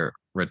entire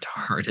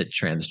retarded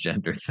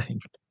transgender thing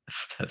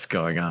that's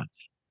going on.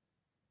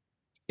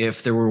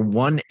 If there were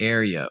one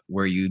area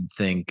where you'd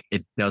think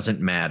it doesn't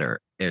matter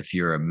if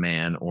you're a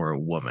man or a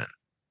woman,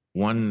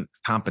 one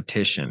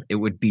competition, it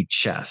would be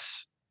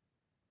chess.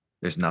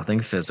 There's nothing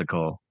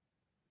physical.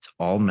 It's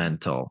all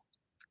mental.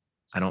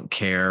 I don't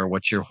care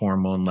what your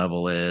hormone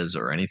level is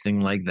or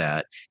anything like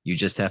that. You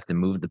just have to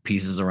move the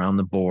pieces around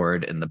the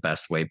board in the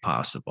best way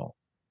possible.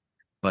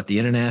 But the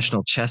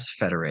International Chess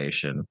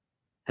Federation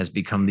has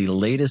become the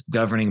latest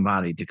governing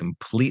body to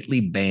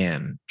completely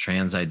ban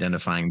trans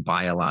identifying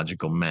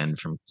biological men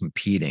from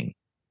competing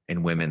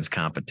in women's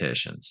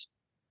competitions.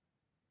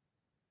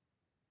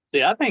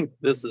 See, I think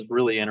this is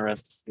really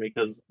interesting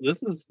because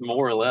this is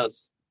more or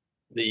less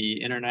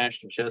the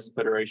International Chess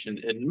Federation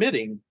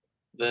admitting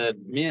that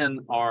men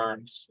are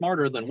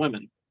smarter than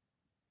women.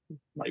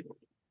 Like,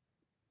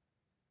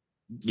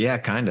 Yeah,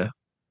 kind of.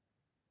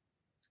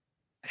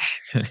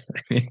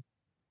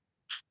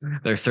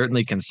 They're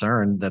certainly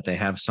concerned that they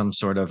have some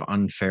sort of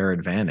unfair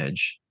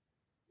advantage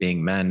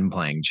being men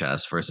playing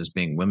chess versus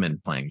being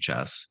women playing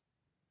chess.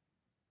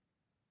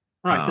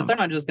 right, because Um,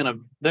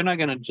 they're not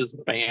gonna just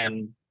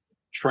ban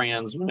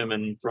trans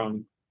women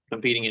from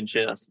competing in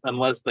chess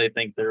unless they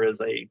think there is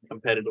a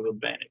competitive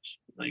advantage.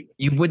 Like,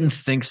 you wouldn't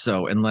think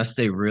so unless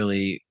they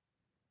really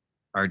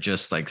are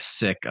just like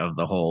sick of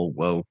the whole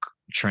woke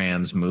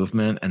trans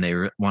movement and they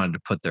wanted to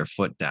put their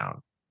foot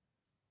down.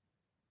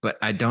 But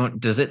I don't,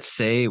 does it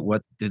say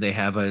what, do they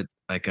have a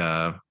like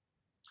a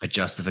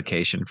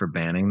justification for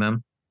banning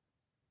them?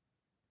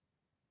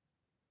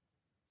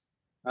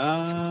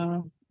 uh,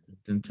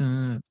 Dun,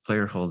 dun,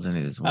 player holds any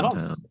of this I one don't.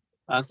 time.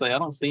 I say I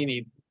don't see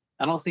any.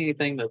 I don't see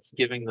anything that's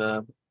giving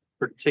the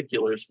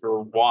particulars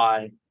for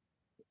why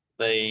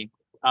they.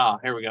 Ah,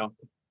 here we go.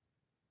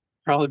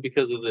 Probably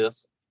because of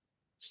this.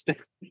 St-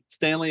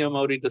 Stanley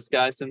Omoti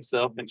disguised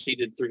himself and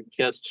cheated through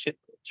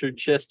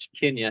Chess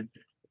Kenya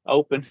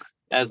Open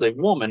as a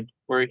woman,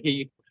 where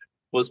he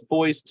was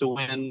poised to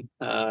win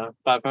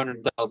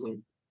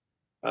 500,000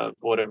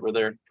 whatever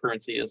their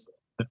currency is.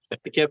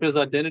 He kept his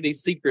identity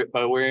secret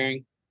by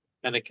wearing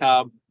an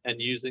niqab and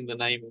using the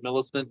name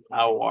Millicent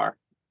Awar.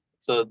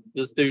 So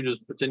this dude is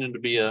pretending to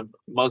be a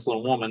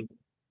Muslim woman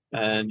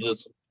and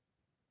just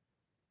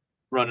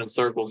running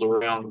circles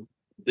around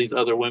these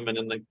other women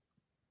in the.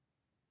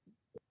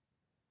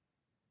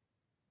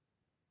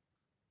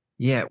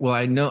 Yeah, well,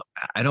 I know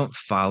I don't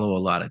follow a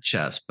lot of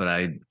chess, but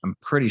I'm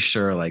pretty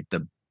sure like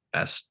the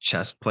best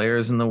chess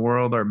players in the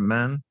world are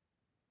men.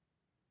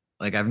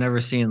 Like I've never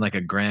seen like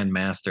a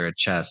grandmaster at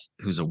chess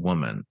who's a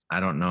woman. I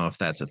don't know if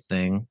that's a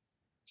thing,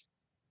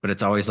 but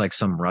it's always like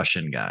some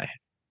Russian guy.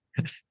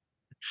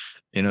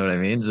 You know what I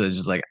mean? So it's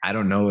just like I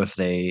don't know if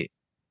they.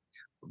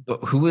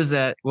 But who was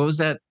that? What was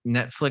that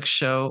Netflix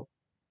show?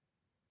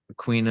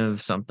 Queen of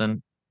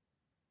something?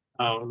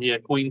 Oh yeah,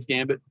 Queen's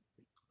Gambit.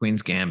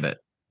 Queen's Gambit.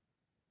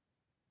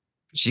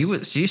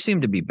 She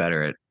seemed to be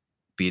better at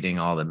beating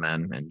all the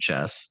men in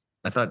chess.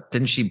 I thought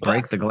didn't she Well,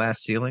 break the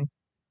glass ceiling?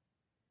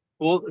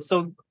 well,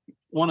 so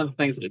one of the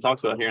things that it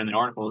talks about here in the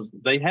article is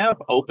they have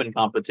open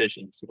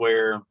competitions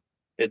where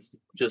it's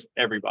just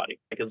everybody.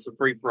 Like it's a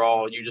free for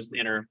all. You just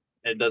enter.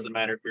 It doesn't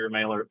matter if you're a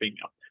male or a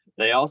female.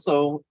 They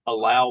also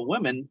allow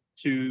women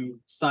to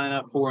sign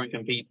up for and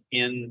compete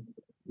in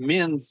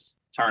men's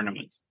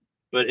tournaments.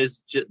 But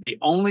it's just the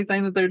only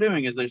thing that they're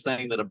doing is they're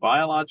saying that a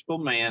biological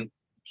man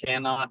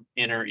cannot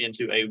enter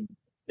into a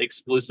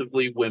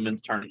exclusively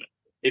women's tournament.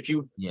 If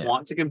you Yeah.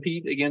 want to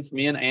compete against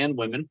men and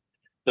women,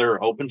 there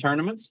are open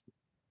tournaments.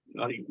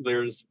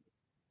 There's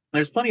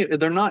plenty of.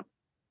 They're not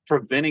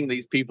preventing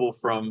these people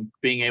from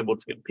being able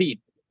to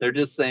compete. They're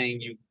just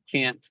saying you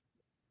can't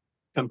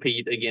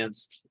compete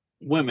against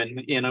women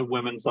in a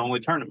women's only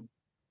tournament.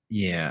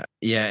 Yeah,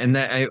 yeah,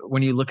 and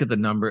when you look at the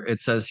number, it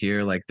says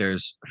here like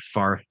there's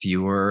far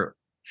fewer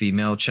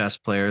female chess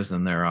players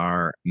than there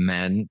are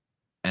men,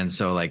 and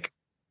so like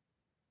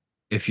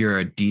if you're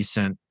a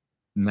decent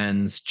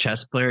men's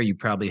chess player, you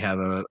probably have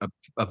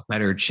a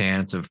better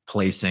chance of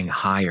placing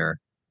higher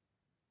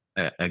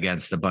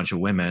against a bunch of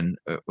women.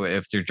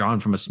 If they're drawn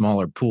from a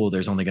smaller pool,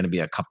 there's only going to be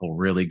a couple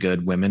really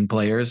good women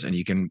players, and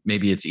you can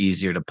maybe it's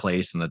easier to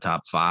place in the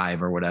top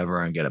five or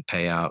whatever and get a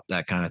payout,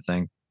 that kind of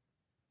thing.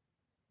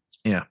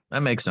 Yeah,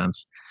 that makes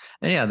sense.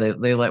 And yeah,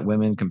 they let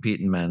women compete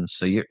in men's,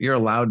 so you're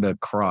allowed to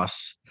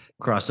cross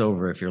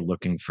over if you're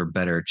looking for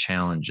better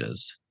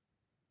challenges.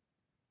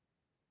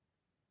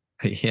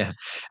 Yeah,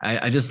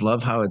 I just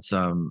love how it's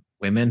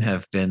women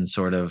have been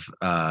sort of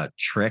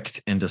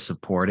tricked into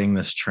supporting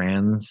this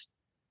trans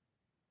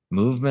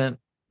movement.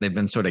 They've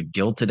been sort of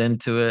guilted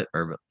into it,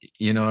 or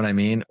you know what I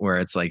mean? Where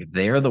it's like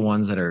they're the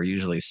ones that are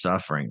usually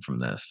suffering from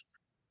this.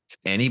 If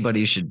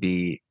anybody should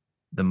be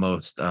the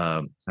most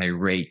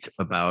irate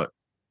about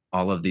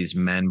all of these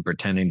men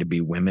pretending to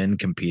be women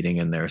competing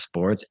in their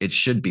sports, it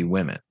should be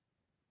women.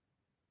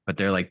 But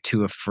they're like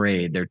too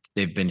afraid.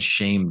 They've been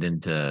shamed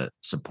into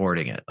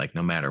supporting it, like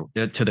no matter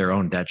to their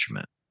own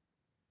detriment.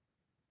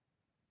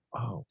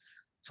 Oh,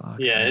 fuck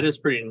Yeah, it that. is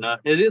pretty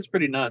nuts. It is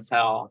pretty nuts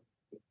how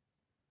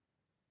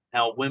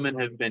women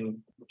have been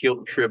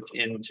guilt tripped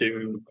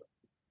into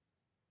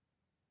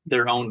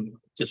their own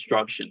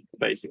destruction,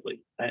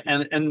 basically,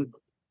 and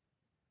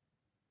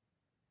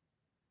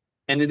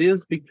it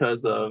is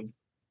because of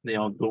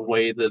the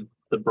way that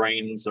the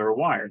brains are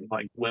wired.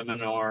 Like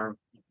women are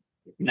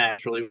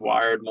naturally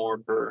wired more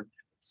for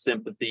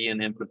sympathy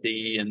and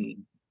empathy and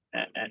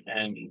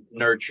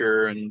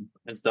nurture and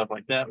stuff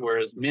like that,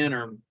 whereas men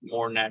are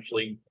more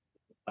naturally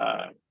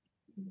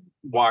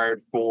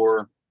wired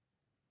for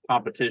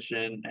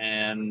competition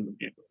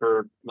and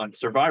for like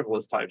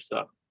survivalist type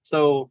stuff.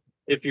 So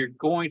if you're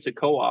going to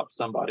co-opt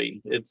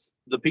somebody, it's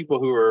the people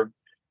who are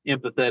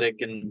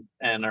empathetic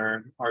and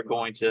are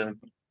going to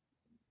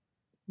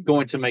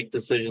make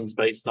decisions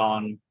based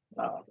on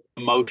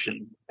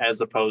emotion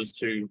as opposed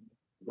to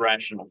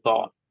rational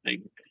thought. They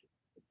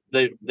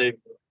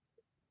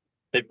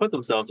put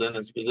themselves in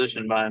this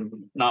position by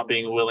not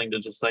being willing to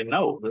just say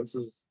no. This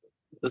is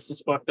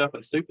fucked up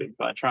and stupid.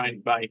 By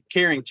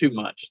caring too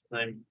much,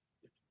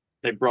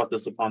 they brought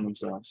this upon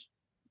themselves.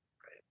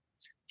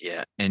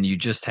 Yeah, and you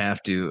just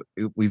have to.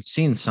 We've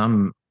seen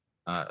some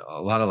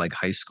a lot of like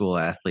high school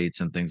athletes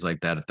and things like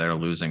that that are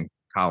losing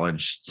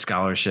college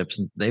scholarships,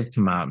 and they've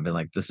come out and been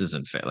like, "This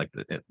isn't fair." Like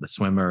the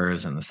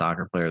swimmers and the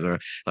soccer players are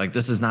like,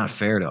 "This is not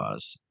fair to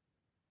us,"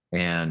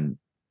 and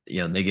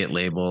they get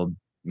labeled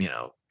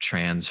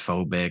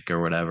transphobic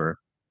or whatever.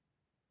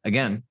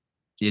 Again,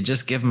 you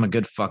just give them a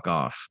good fuck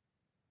off.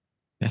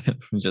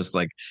 Just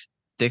like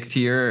stick to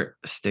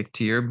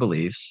your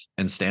beliefs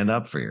and stand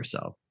up for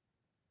yourself,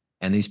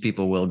 and these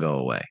people will go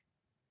away.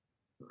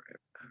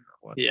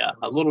 Yeah,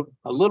 a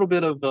little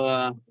bit of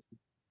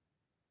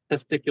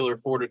testicular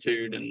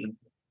fortitude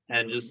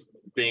and just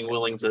being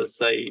willing to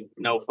say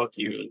no, fuck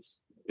you,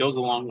 goes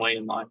a long way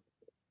in life.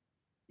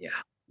 Yeah,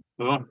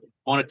 we want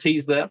to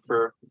tease that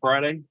for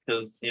Friday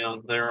because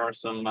there are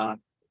some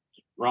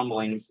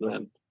rumblings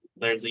that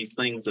there's these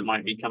things that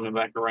might be coming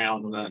back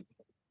around that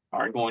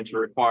are going to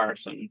require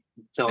some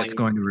telling. It's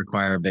going to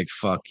require a big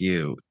fuck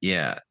you.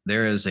 Yeah,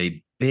 there is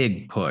a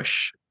big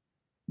push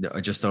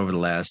just over the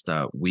last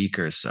week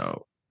or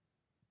so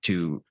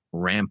to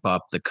ramp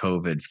up the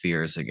COVID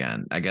fears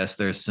again. I guess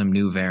there's some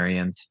new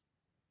variant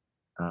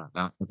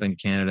up in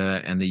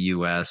Canada and the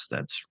US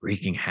that's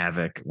wreaking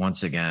havoc.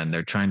 Once again,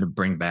 they're trying to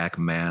bring back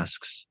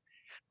masks.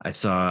 I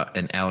saw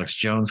an Alex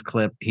Jones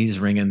clip. He's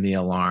ringing the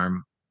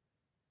alarm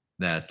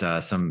that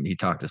he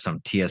talked to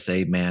some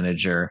TSA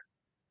manager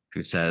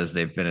who says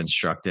they've been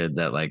instructed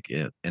that like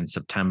in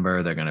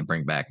September they're going to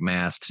bring back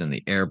masks in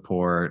the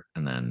airport,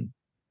 and then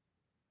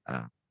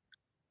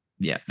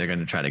they're going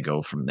to try to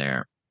go from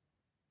there.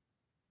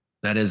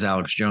 That is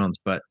Alex Jones,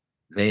 but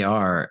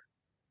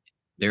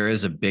there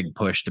is a big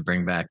push to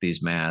bring back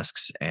these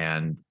masks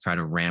and try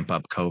to ramp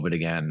up COVID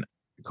again,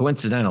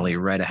 coincidentally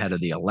right ahead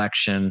of the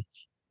election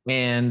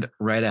and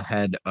right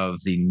ahead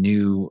of the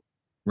new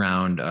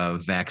round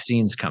of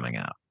vaccines coming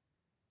out.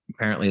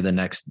 Apparently the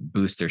next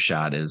booster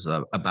shot is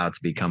about to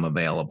become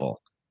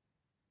available.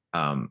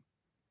 Not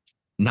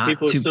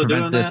People are to still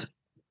prevent doing this. That?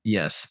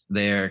 Yes,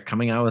 they're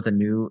coming out with a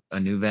new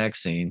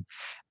vaccine.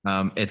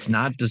 It's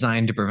not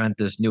designed to prevent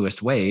this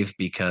newest wave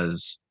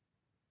because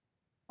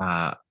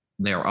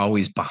they're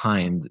always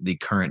behind the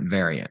current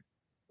variant.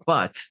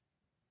 But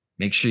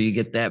make sure you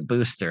get that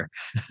booster.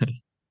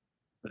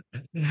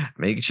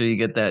 Make sure you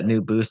get that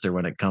new booster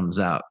when it comes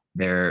out.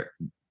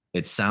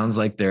 It sounds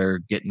like they're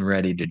getting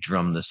ready to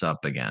drum this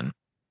up again.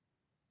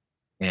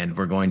 And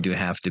we're going to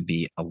have to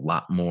be a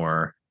lot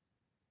more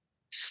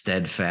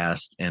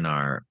steadfast in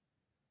our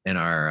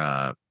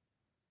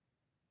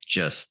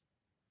just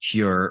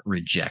pure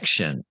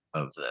rejection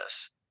of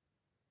this.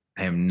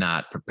 I am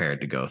not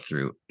prepared to go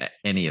through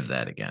any of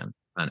that again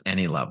on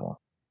any level.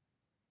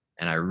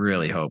 And I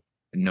really hope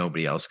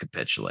nobody else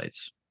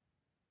capitulates.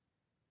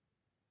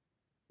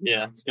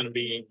 Yeah, it's going to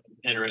be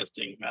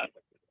interesting.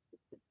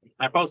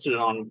 I posted it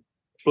on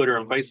Twitter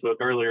and Facebook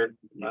earlier.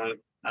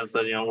 I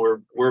said,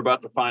 we're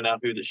about to find out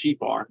who the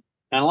sheep are.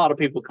 And a lot of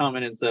people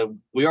commented and said,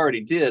 we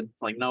already did.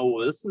 It's like,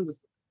 no, this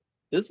is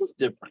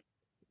different.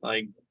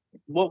 Like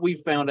what we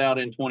found out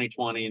in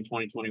 2020 and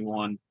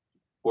 2021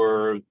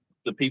 were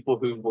the people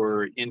who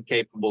were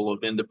incapable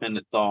of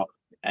independent thought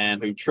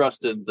and who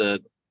trusted that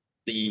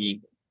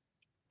the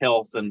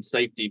health and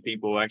safety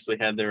people actually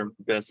had their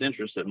best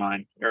interests at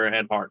mind or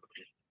at heart.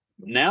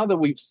 Now that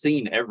we've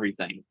seen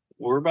everything,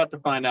 we're about to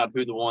find out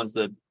who the ones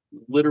that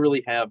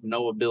literally have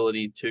no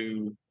ability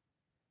to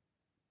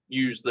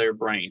use their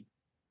brain.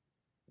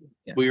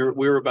 Yeah.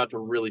 We're about to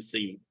really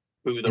see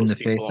who those in the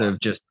people face are. Of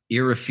just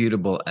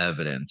irrefutable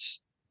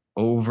evidence,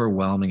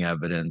 overwhelming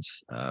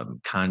evidence,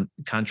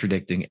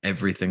 contradicting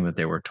everything that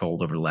they were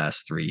told over the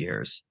last 3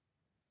 years.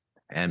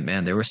 And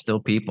man, there were still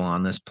people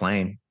on this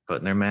plane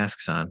putting their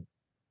masks on.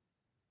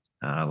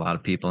 A lot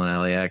of people in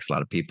LAX, a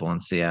lot of people in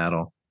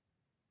Seattle,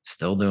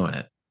 still doing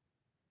it.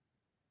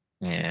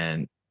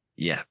 And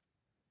yeah,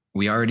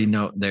 we already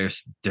know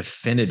there's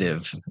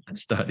definitive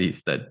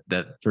studies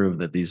that prove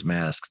that these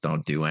masks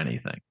don't do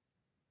anything.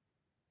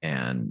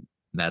 And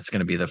that's going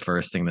to be the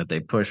first thing that they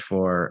push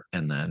for.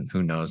 And then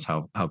who knows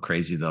how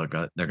crazy they're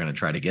going to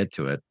try to get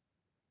to it.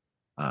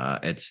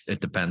 It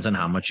depends on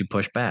how much you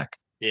push back.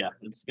 Yeah,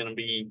 it's going to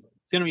be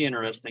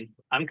interesting.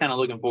 I'm kind of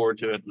looking forward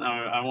to it.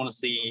 I want to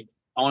see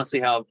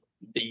how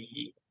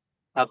the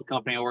how the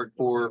company I work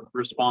for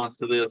responds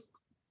to this,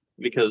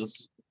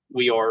 because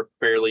we are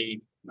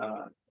fairly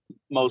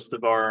most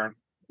of our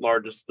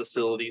largest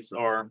facilities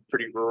are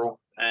pretty rural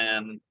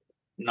and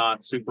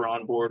not super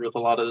on board with a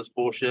lot of this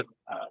bullshit.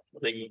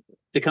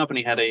 The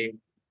company had a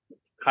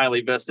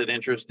highly vested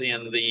interest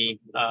in the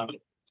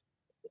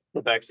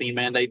vaccine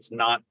mandates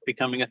not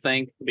becoming a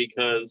thing,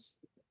 because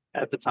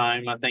at the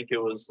time I think it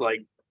was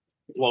like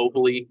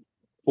globally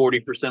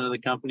 40% of the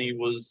company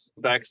was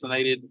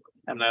vaccinated,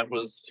 and that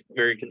was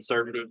very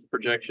conservative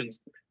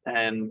projections.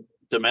 And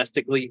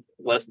domestically,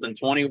 less than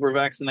 20 were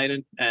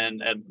vaccinated,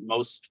 and at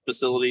most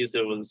facilities,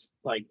 it was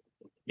like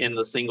in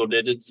the single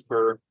digits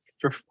for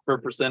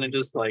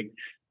percentages. Like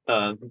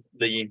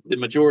the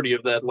majority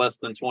of that less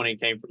than 20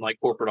 came from like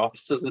corporate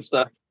offices and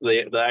stuff.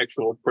 The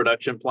actual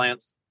production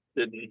plants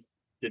did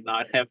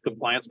not have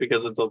compliance,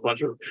 because it's a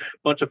bunch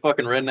of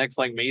fucking rednecks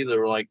like me that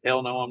were like,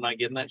 hell no, I'm not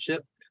getting that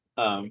shit.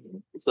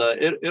 So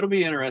it'll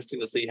be interesting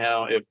to see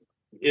how,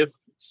 if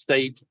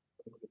state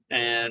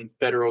and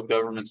federal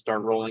government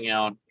start rolling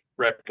out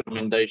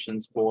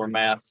recommendations for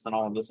masks and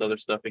all of this other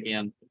stuff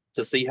again,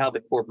 to see how the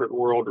corporate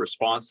world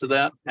responds to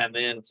that, and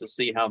then to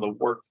see how the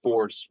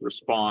workforce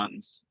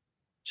responds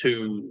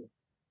to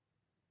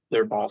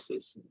their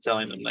bosses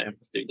telling them they have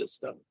to do this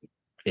stuff.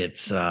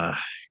 It's God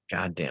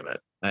damn it.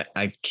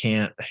 I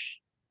can't.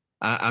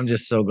 I'm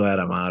just so glad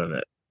I'm out of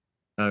it.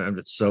 I'm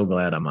just so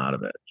glad I'm out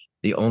of it.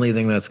 The only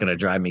thing that's going to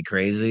drive me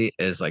crazy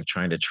is like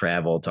trying to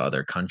travel to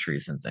other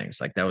countries and things.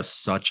 Like that was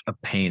such a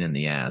pain in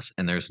the ass,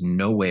 and there's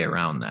no way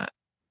around that.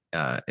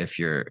 If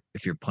you're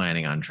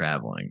planning on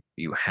traveling,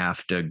 you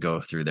have to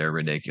go through their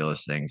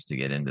ridiculous things to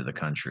get into the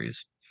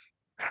countries.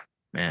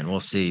 Man, we'll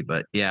see.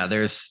 But yeah,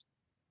 there's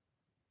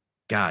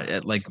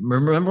God. Like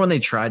remember when they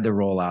tried to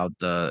roll out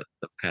the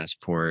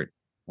passport,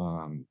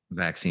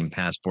 vaccine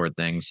passport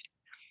things?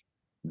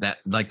 That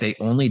like they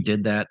only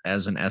did that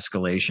as an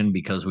escalation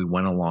because we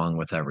went along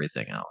with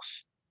everything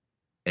else.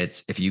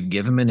 It's if you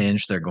give them an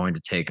inch, they're going to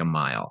take a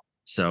mile.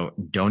 So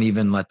don't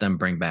even let them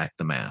bring back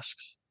the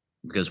masks,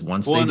 because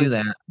once they One do is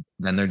that,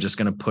 then they're just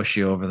going to push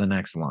you over the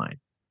next line,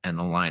 and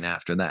the line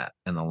after that,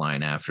 and the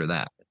line after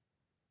that.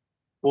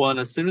 Well, and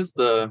as soon as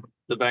the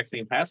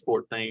vaccine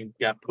passport thing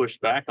got pushed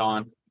back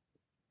on,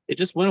 it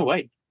just went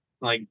away.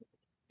 Like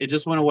it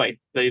just went away.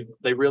 They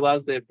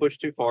realized they had pushed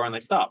too far and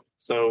they stopped.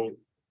 So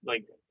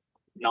like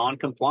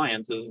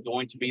non-compliance is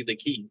going to be the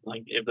key.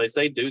 Like if they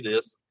say do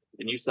this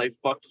and you say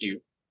fuck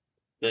you,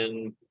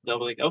 then they'll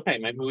be like, okay,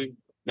 maybe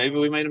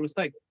we made a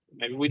mistake.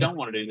 Maybe we don't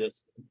want to do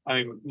this. I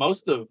mean,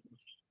 most of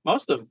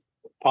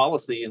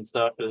policy and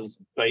stuff is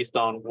based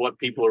on what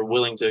people are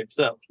willing to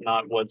accept,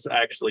 not what's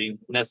actually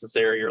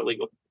necessary or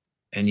legal.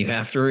 And you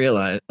have to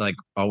realize, like,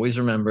 always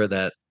remember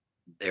that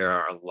there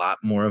are a lot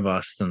more of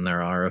us than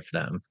there are of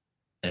them,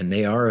 and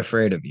they are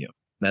afraid of you.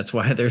 That's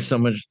why they're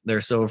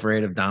so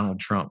afraid of Donald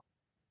Trump,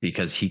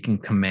 because he can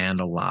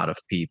command a lot of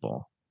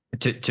people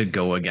to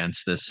go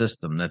against this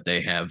system that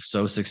they have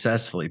so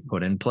successfully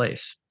put in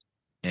place.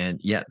 And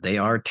yet they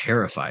are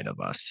terrified of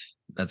us.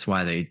 That's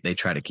why they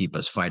try to keep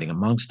us fighting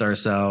amongst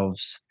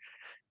ourselves.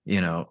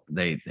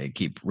 They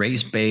keep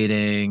race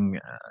baiting,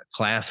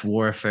 class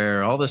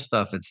warfare, all this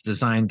stuff. It's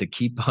designed to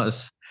keep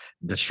us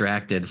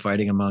distracted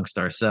fighting amongst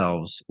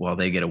ourselves while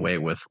they get away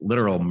with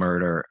literal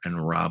murder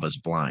and rob us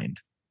blind.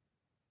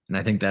 And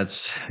I think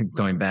that's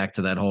going back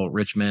to that whole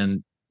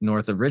Richmond,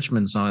 north of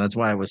Richmond song. That's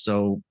why it was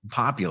so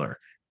popular,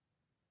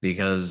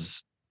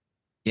 because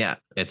yeah,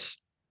 it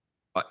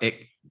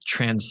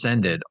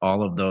transcended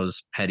all of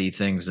those petty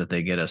things that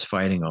they get us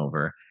fighting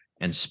over,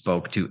 and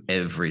spoke to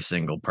every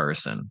single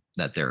person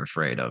that they're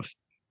afraid of.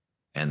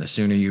 And the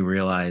sooner you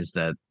realize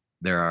that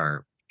there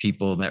are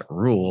people that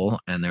rule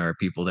and there are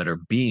people that are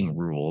being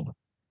ruled,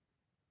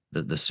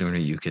 the sooner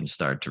you can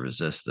start to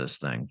resist this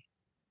thing.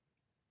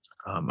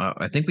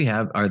 I think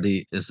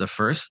is the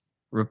first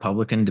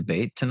Republican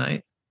debate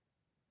tonight.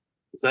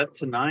 Is that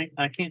tonight?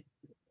 I think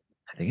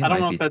it I don't might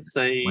know be if that's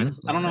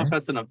Wednesday, I don't know if right?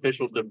 that's an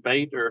official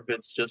debate or if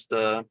it's just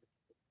a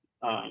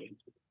um,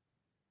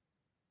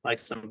 like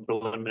some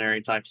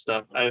preliminary type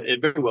stuff.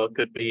 It very well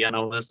could be. I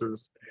know this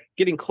is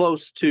getting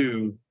close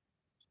to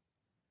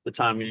the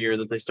time of year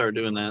that they start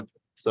doing that,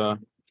 so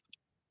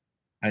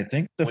I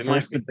think the we might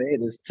first be.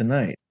 debate is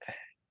tonight.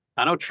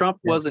 I know Yeah. Trump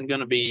wasn't going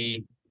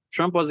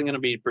to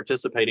be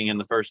participating in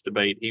the first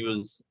debate. He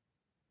was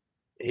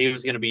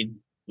going to be.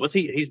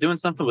 He's doing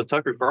something with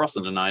Tucker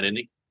Carlson tonight, isn't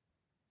he?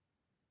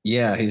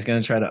 Yeah, he's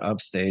gonna try to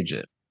upstage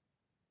it.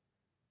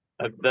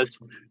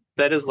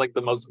 That is like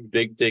the most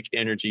big dick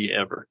energy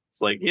ever.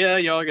 It's like, yeah,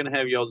 y'all are gonna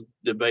have y'all's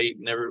debate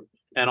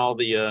and all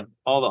the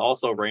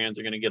also rans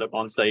are gonna get up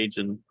on stage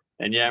and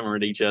yammer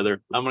at each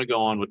other. I'm gonna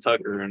go on with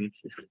Tucker and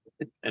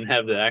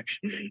have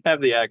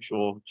the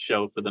actual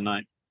show for the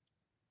night.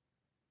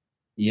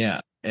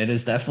 Yeah, it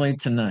is definitely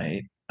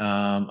tonight.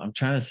 I'm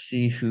trying to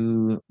see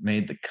who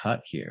made the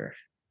cut here.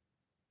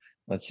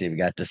 Let's see, we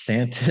got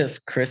DeSantis,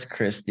 Chris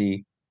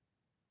Christie,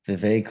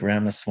 Vivek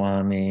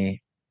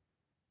Ramaswamy.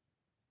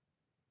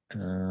 Uh,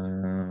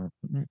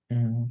 mm,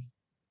 mm.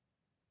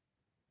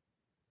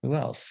 Who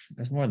else?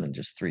 There's more than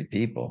just three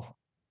people.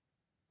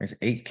 There's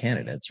 8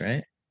 candidates, right?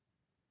 It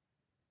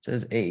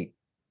says 8.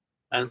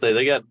 I say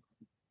they got.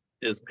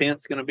 Is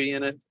Pence going to be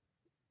in it?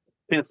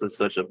 Pence is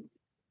such a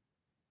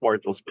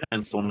worthless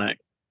pencil neck.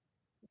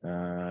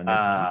 Nikki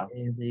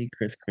Haley,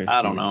 Chris Christie.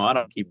 I don't know. I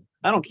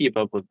don't keep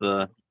up with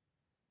the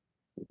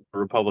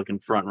Republican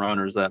front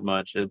runners that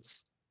much.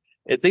 It's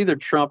either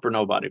Trump or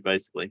nobody,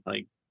 basically.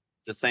 Like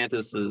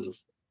DeSantis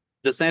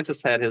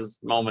had his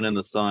moment in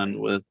the sun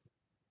with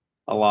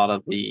a lot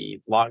of the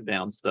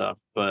lockdown stuff,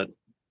 but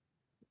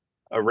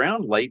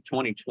around late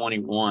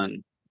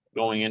 2021,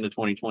 going into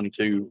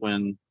 2022,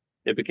 when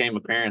it became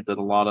apparent that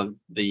a lot of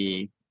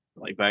the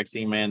like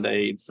vaccine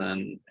mandates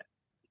and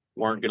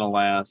weren't going to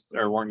last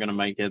or weren't going to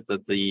make it,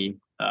 that the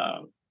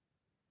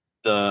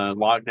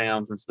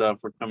lockdowns and stuff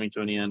were coming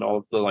to an end. All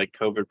of the like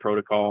COVID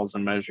protocols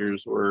and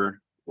measures were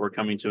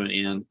coming to an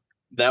end.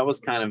 That was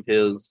kind of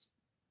his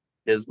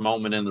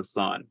moment in the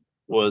sun,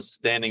 was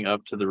standing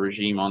up to the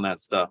regime on that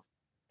stuff.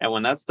 And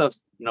when that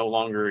stuff's no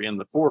longer in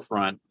the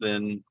forefront,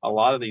 then a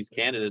lot of these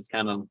candidates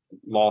kind of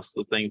lost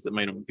the things that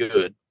made them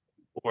good.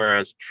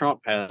 Whereas Trump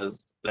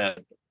has that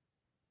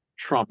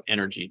Trump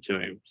energy to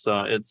him.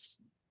 So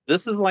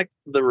this is like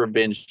the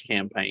revenge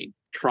campaign.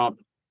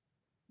 Trump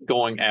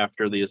going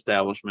after the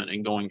establishment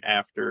and going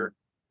after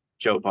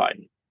Joe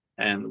Biden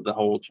and the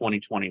whole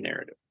 2020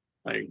 narrative.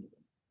 Like,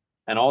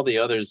 and all the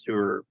others who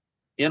are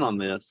in on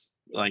this,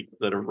 like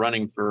that are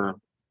running for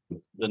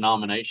the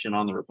nomination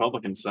on the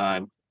Republican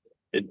side,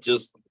 it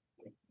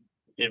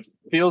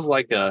feels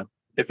like a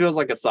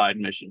side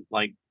mission.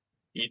 Like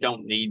you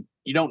don't need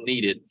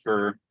it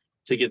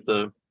to get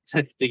the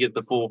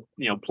full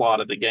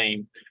plot of the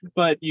game,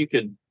 but you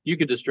could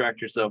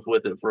distract yourself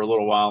with it for a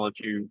little while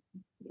if you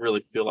really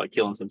feel like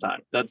killing some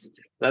time. That's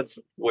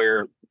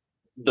where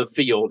the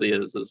field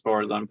is, as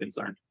far as I'm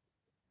concerned.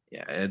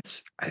 Yeah,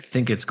 I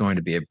think it's going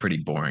to be a pretty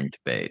boring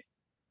debate.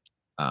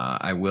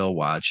 I will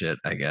watch it,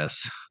 I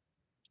guess,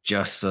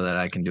 just so that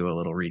I can do a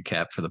little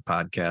recap for the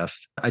podcast.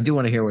 I do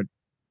want to hear what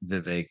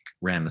Vivek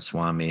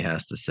Ramaswamy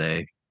has to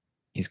say.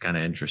 He's kind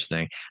of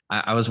interesting.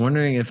 I was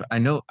wondering if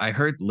I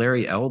heard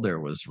Larry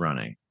Elder was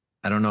running.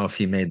 I don't know if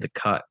he made the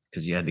cut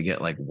because you had to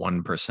get like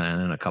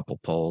 1% in a couple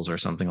polls or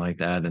something like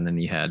that. And then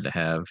you had to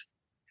have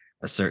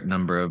a certain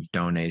number of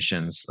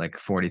donations, like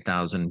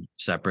 40,000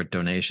 separate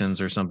donations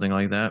or something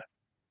like that.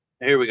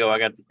 Here we go. I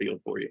got the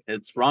field for you.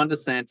 It's Ron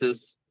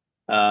DeSantis,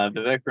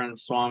 Vivek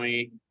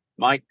Ramaswamy,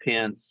 Mike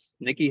Pence,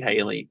 Nikki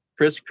Haley,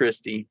 Chris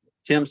Christie,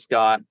 Tim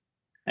Scott,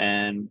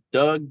 and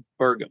Doug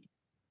Burgum.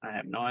 I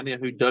have no idea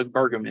who Doug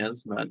Burgum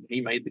is, but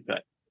he made the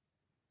cut.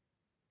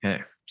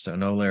 Okay, so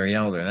no Larry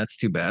Elder. That's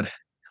too bad.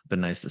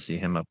 Been nice to see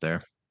him up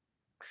there.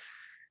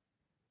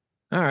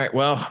 All right,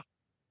 well,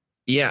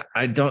 yeah,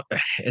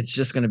 it's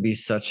just going to be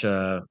such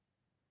a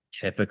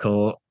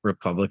typical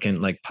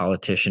Republican, like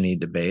politician-y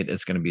debate.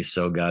 It's going to be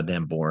so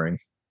goddamn boring.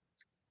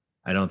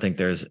 I don't think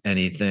there's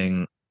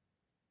anything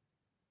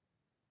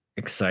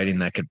exciting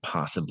that could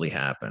possibly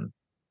happen.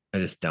 I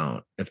just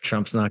don't. If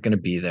Trump's not going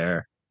to be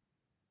there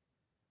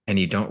and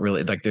you don't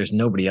really like, there's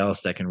nobody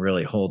else that can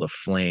really hold a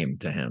flame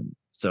to him.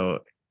 So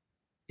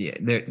yeah,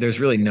 there's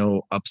really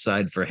no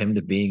upside for him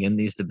to being in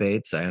these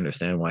debates. I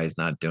understand why he's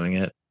not doing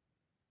it.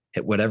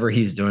 Whatever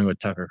he's doing with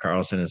Tucker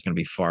Carlson is going to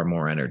be far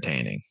more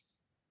entertaining.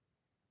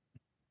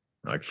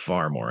 Like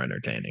far more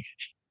entertaining.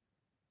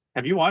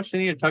 Have you watched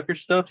any of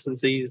Tucker's stuff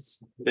since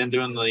he's been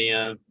doing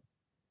the?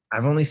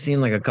 I've only seen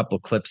like a couple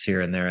clips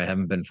here and there. I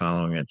haven't been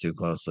following it too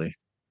closely.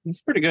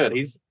 He's pretty good.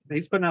 He's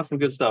putting out some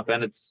good stuff,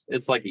 and it's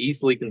like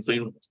easily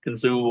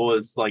consumable.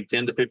 It's like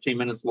 10 to 15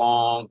 minutes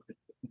long,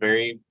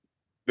 very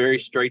very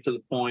straight to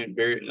the point.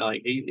 Very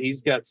like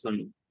he's got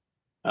some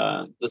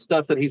the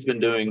stuff that he's been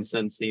doing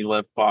since he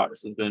left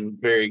Fox has been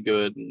very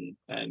good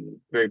and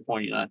very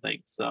poignant, I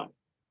think. So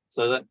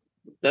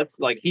that's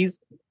like he's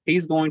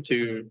going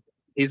to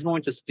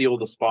steal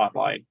the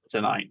spotlight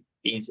tonight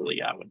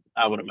easily.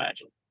 I would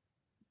imagine.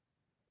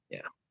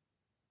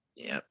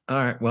 Yeah. All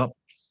right. Well,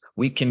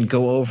 we can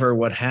go over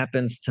what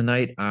happens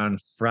tonight on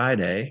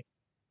Friday,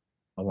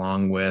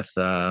 along with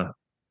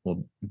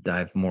we'll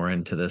dive more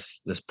into this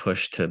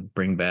push to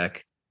bring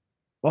back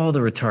all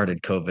the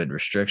retarded COVID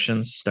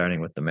restrictions,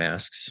 starting with the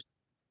masks.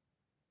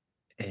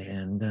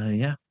 And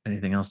yeah,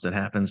 anything else that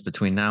happens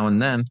between now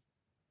and then.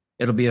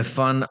 It'll be a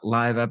fun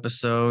live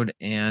episode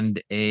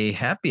and a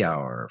happy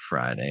hour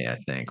Friday, I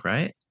think,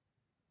 right?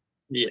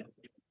 Yeah.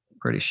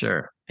 Pretty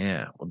sure.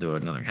 Yeah, we'll do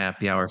another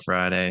happy hour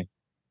Friday.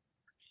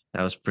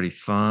 That was pretty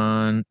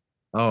fun.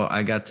 Oh,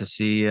 I got to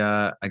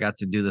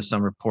do the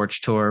summer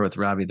porch tour with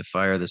Robbie the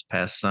Fire this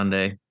past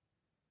Sunday.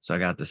 So I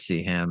got to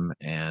see him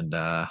and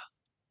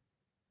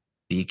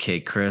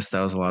BK Chris.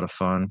 That was a lot of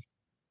fun.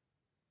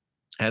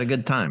 Had a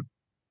good time.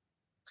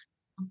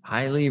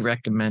 Highly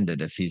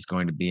recommended if he's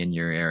going to be in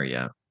your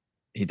area.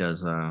 He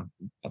does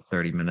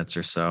 30 minutes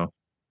or so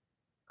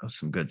of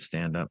some good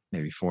stand-up,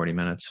 maybe 40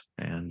 minutes.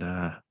 And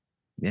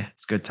yeah,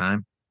 it's a good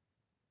time.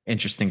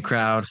 Interesting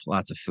crowd,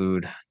 lots of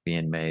food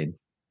being made.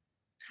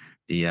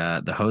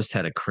 The host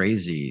had a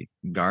crazy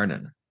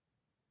garden.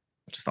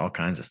 just all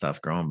kinds of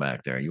stuff growing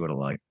back there. You would have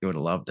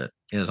loved it.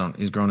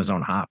 He's growing his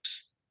own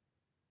hops.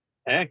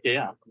 Heck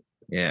yeah.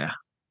 Yeah.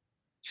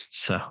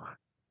 So,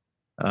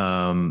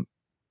 but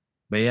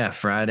yeah,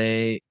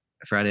 Friday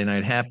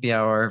night happy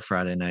hour,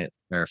 Friday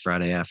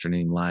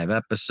afternoon live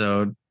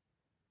episode.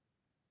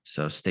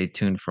 So stay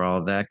tuned for all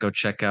of that. Go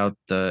check out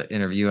the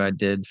interview I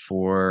did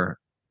for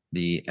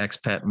the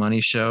Expat Money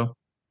Show.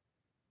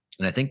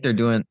 And I think they're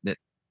doing that.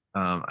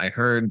 I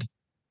heard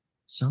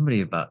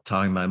somebody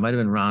talking about, it might have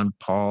been Ron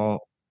Paul,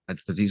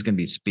 because he's going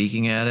to be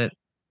speaking at it.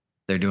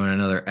 They're doing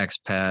another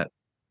Expat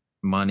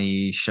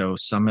Money Show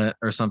Summit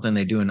or something.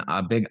 They do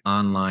a big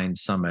online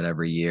summit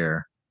every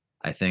year.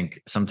 I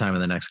think sometime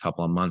in the next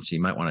couple of months, you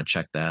might want to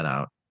check that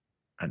out.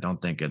 I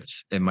don't think it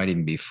might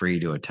even be free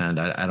to attend.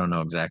 I don't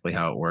know exactly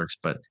how it works,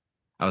 but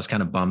I was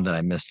kind of bummed that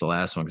I missed the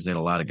last one because they had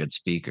a lot of good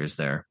speakers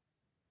there.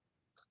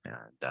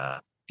 And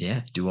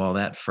yeah, do all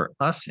that for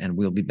us. And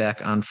we'll be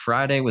back on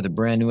Friday with a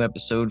brand new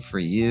episode for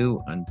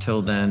you.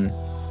 Until then,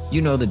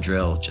 you know the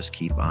drill. Just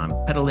keep on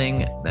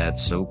peddling that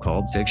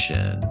so-called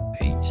fiction.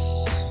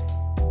 Peace.